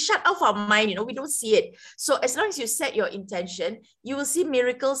 but we shut off our mind, you know, we don't see it. So as long as you set your intention, you will see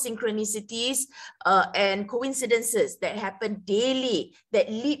miracles, synchronicities, and coincidences that happen daily that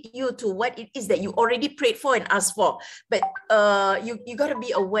lead you to what it is that you already prayed for and asked for. But you got to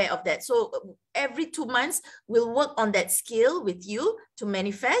be aware of that. So every 2 months, we'll work on that skill with you to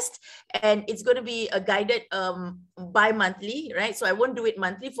manifest, and it's going to be a guided bi-monthly, right? So I won't do it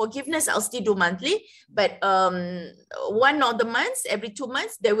monthly. Forgiveness, I'll still do monthly, but one of the months, every 2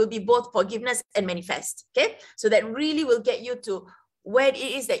 months, there will be both forgiveness and manifest, okay? So that really will get you to where it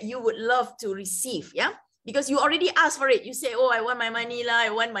is that you would love to receive, yeah? Because you already asked for it. You say, oh, I want my money lah, I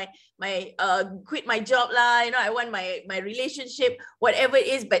want my quit my job lah, you know, I want my relationship, whatever it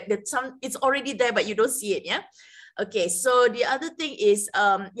is, but it's already there, but you don't see it, yeah? Okay, so the other thing is,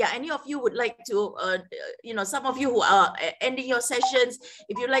 any of you would like to, some of you who are ending your sessions,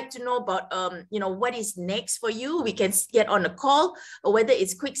 if you'd like to know about, what is next for you, we can get on a call, or whether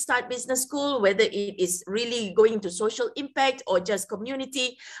it's Quick Start Business School, whether it is really going to social impact or just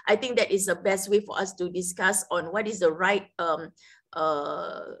community. I think that is the best way for us to discuss on what is the right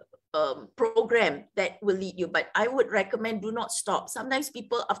program that will lead you. But I would recommend do not stop. Sometimes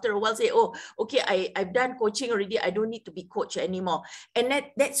people after a while say, oh, okay, I've done coaching already, I don't need to be coached anymore. And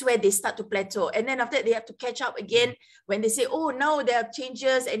that's where they start to plateau. And then after that, they have to catch up again when they say, oh, now there are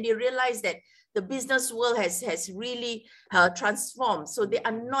changes, and they realize that the business world has really transformed. So they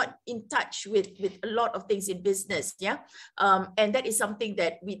are not in touch with a lot of things in business. Yeah. And that is something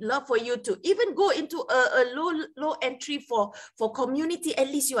that we'd love for you to even go into a low entry for community. At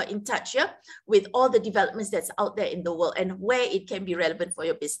least you are in touch, yeah, with all the developments that's out there in the world and where it can be relevant for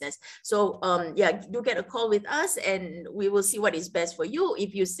your business. So yeah, do get a call with us and we will see what is best for you.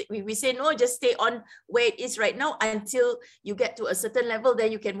 If we say no, just stay on where it is right now until you get to a certain level,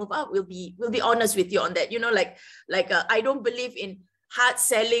 then you can move up. We'll be honest with you on that. You know, like I don't believe in hard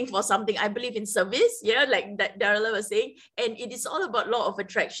selling for something. I believe in service, yeah, like that Darla was saying. And it is all about law of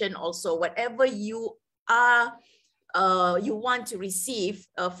attraction also. Whatever you are, you want to receive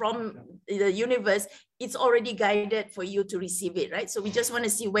from the universe, it's already guided for you to receive it, right? So we just want to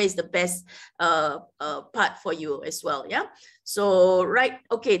see where is the best part for you as well, yeah? So, right,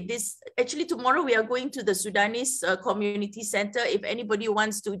 okay, actually tomorrow we are going to the Sudanese Community Center. If anybody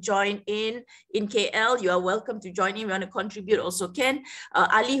wants to join in KL, you are welcome to join in. You want to contribute also can.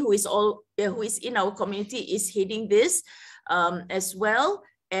 Ali, who is in our community, is heading this as well.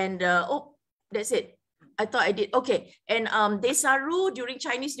 And oh, that's it. I thought I did. Okay. And Desaru, during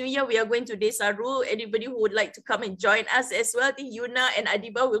Chinese New Year, we are going to Desaru. Anybody who would like to come and join us as well, I think Yuna and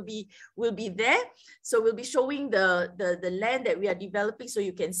Adiba will be there. So we'll be showing the land that we are developing so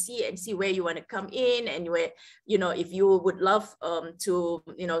you can see where you want to come in and where, you know, if you would love to,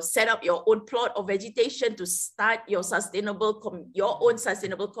 you know, set up your own plot of vegetation to start your own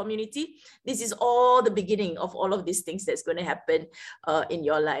sustainable community. This is all the beginning of all of these things that's going to happen in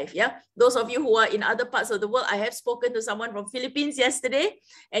your life. Yeah. Those of you who are in other parts of the world, I have spoken to someone from Philippines yesterday,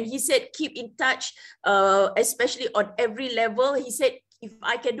 and he said, keep in touch, especially on every level. He said, if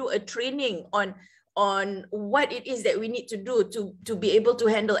I can do a training on what it is that we need to do to be able to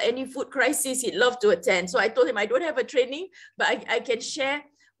handle any food crisis, he'd love to attend. So I told him, I don't have a training, but I can share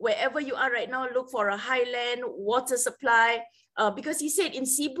wherever you are right now, look for a highland water supply. Because he said in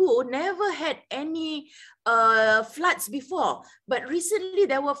Cebu, never had any floods before, but recently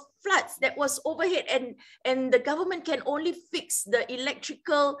there were floods that was overhead, and the government can only fix the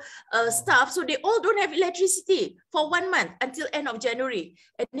electrical stuff, so they all don't have electricity for 1 month until end of January.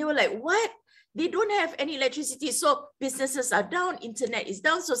 And they were like, what? They don't have any electricity, so businesses are down, internet is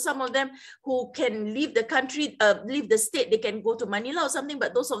down. So some of them who can leave the country, leave the state, they can go to Manila or something,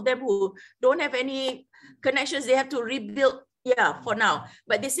 but those of them who don't have any connections, they have to rebuild. Yeah, for now.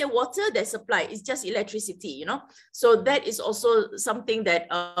 But they say water, their supply is just electricity, you know. So that is also something that,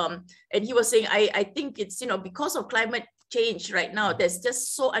 and he was saying, I think it's, you know, because of climate change right now, there's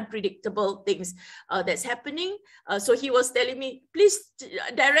just so unpredictable things that's happening. So he was telling me, please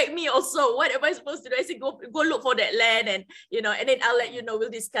direct me also. What am I supposed to do? I said, go look for that land, and you know, and then I'll let you know. We'll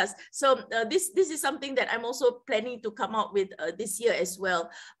discuss. So this is something that I'm also planning to come out with this year as well.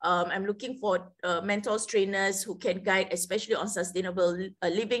 I'm looking for mentors, trainers who can guide, especially on sustainable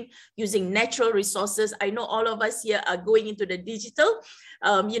living using natural resources. I know all of us here are going into the digital.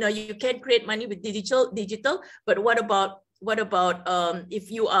 You know, you can create money with digital, but what about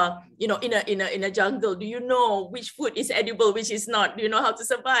if you are, you know, in a jungle? Do you know which food is edible, which is not? Do you know how to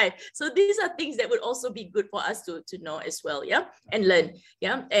survive? So these are things that would also be good for us to know as well, yeah, and learn,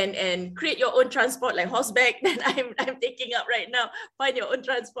 yeah, and create your own transport, like horseback that I'm taking up right now. Find your own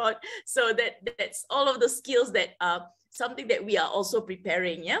transport. So that's all of the skills that are something that we are also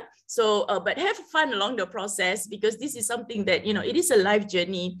preparing, yeah. So, but have fun along the process, because this is something that, you know, it is a life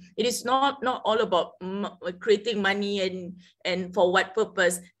journey. It is not all about creating money and for what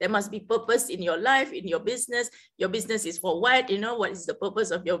purpose. There must be purpose in your life, in your business. Your business is for what, you know, what is the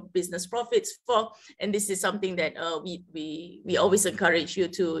purpose of your business profits for? And this is something that we always encourage you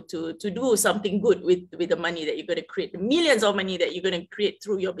to do something good with the money that you're going to create, the millions of money that you're going to create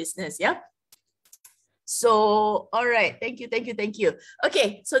through your business, yeah. So, all right. Thank you.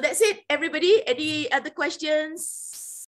 Okay. So that's it, everybody. Any other questions?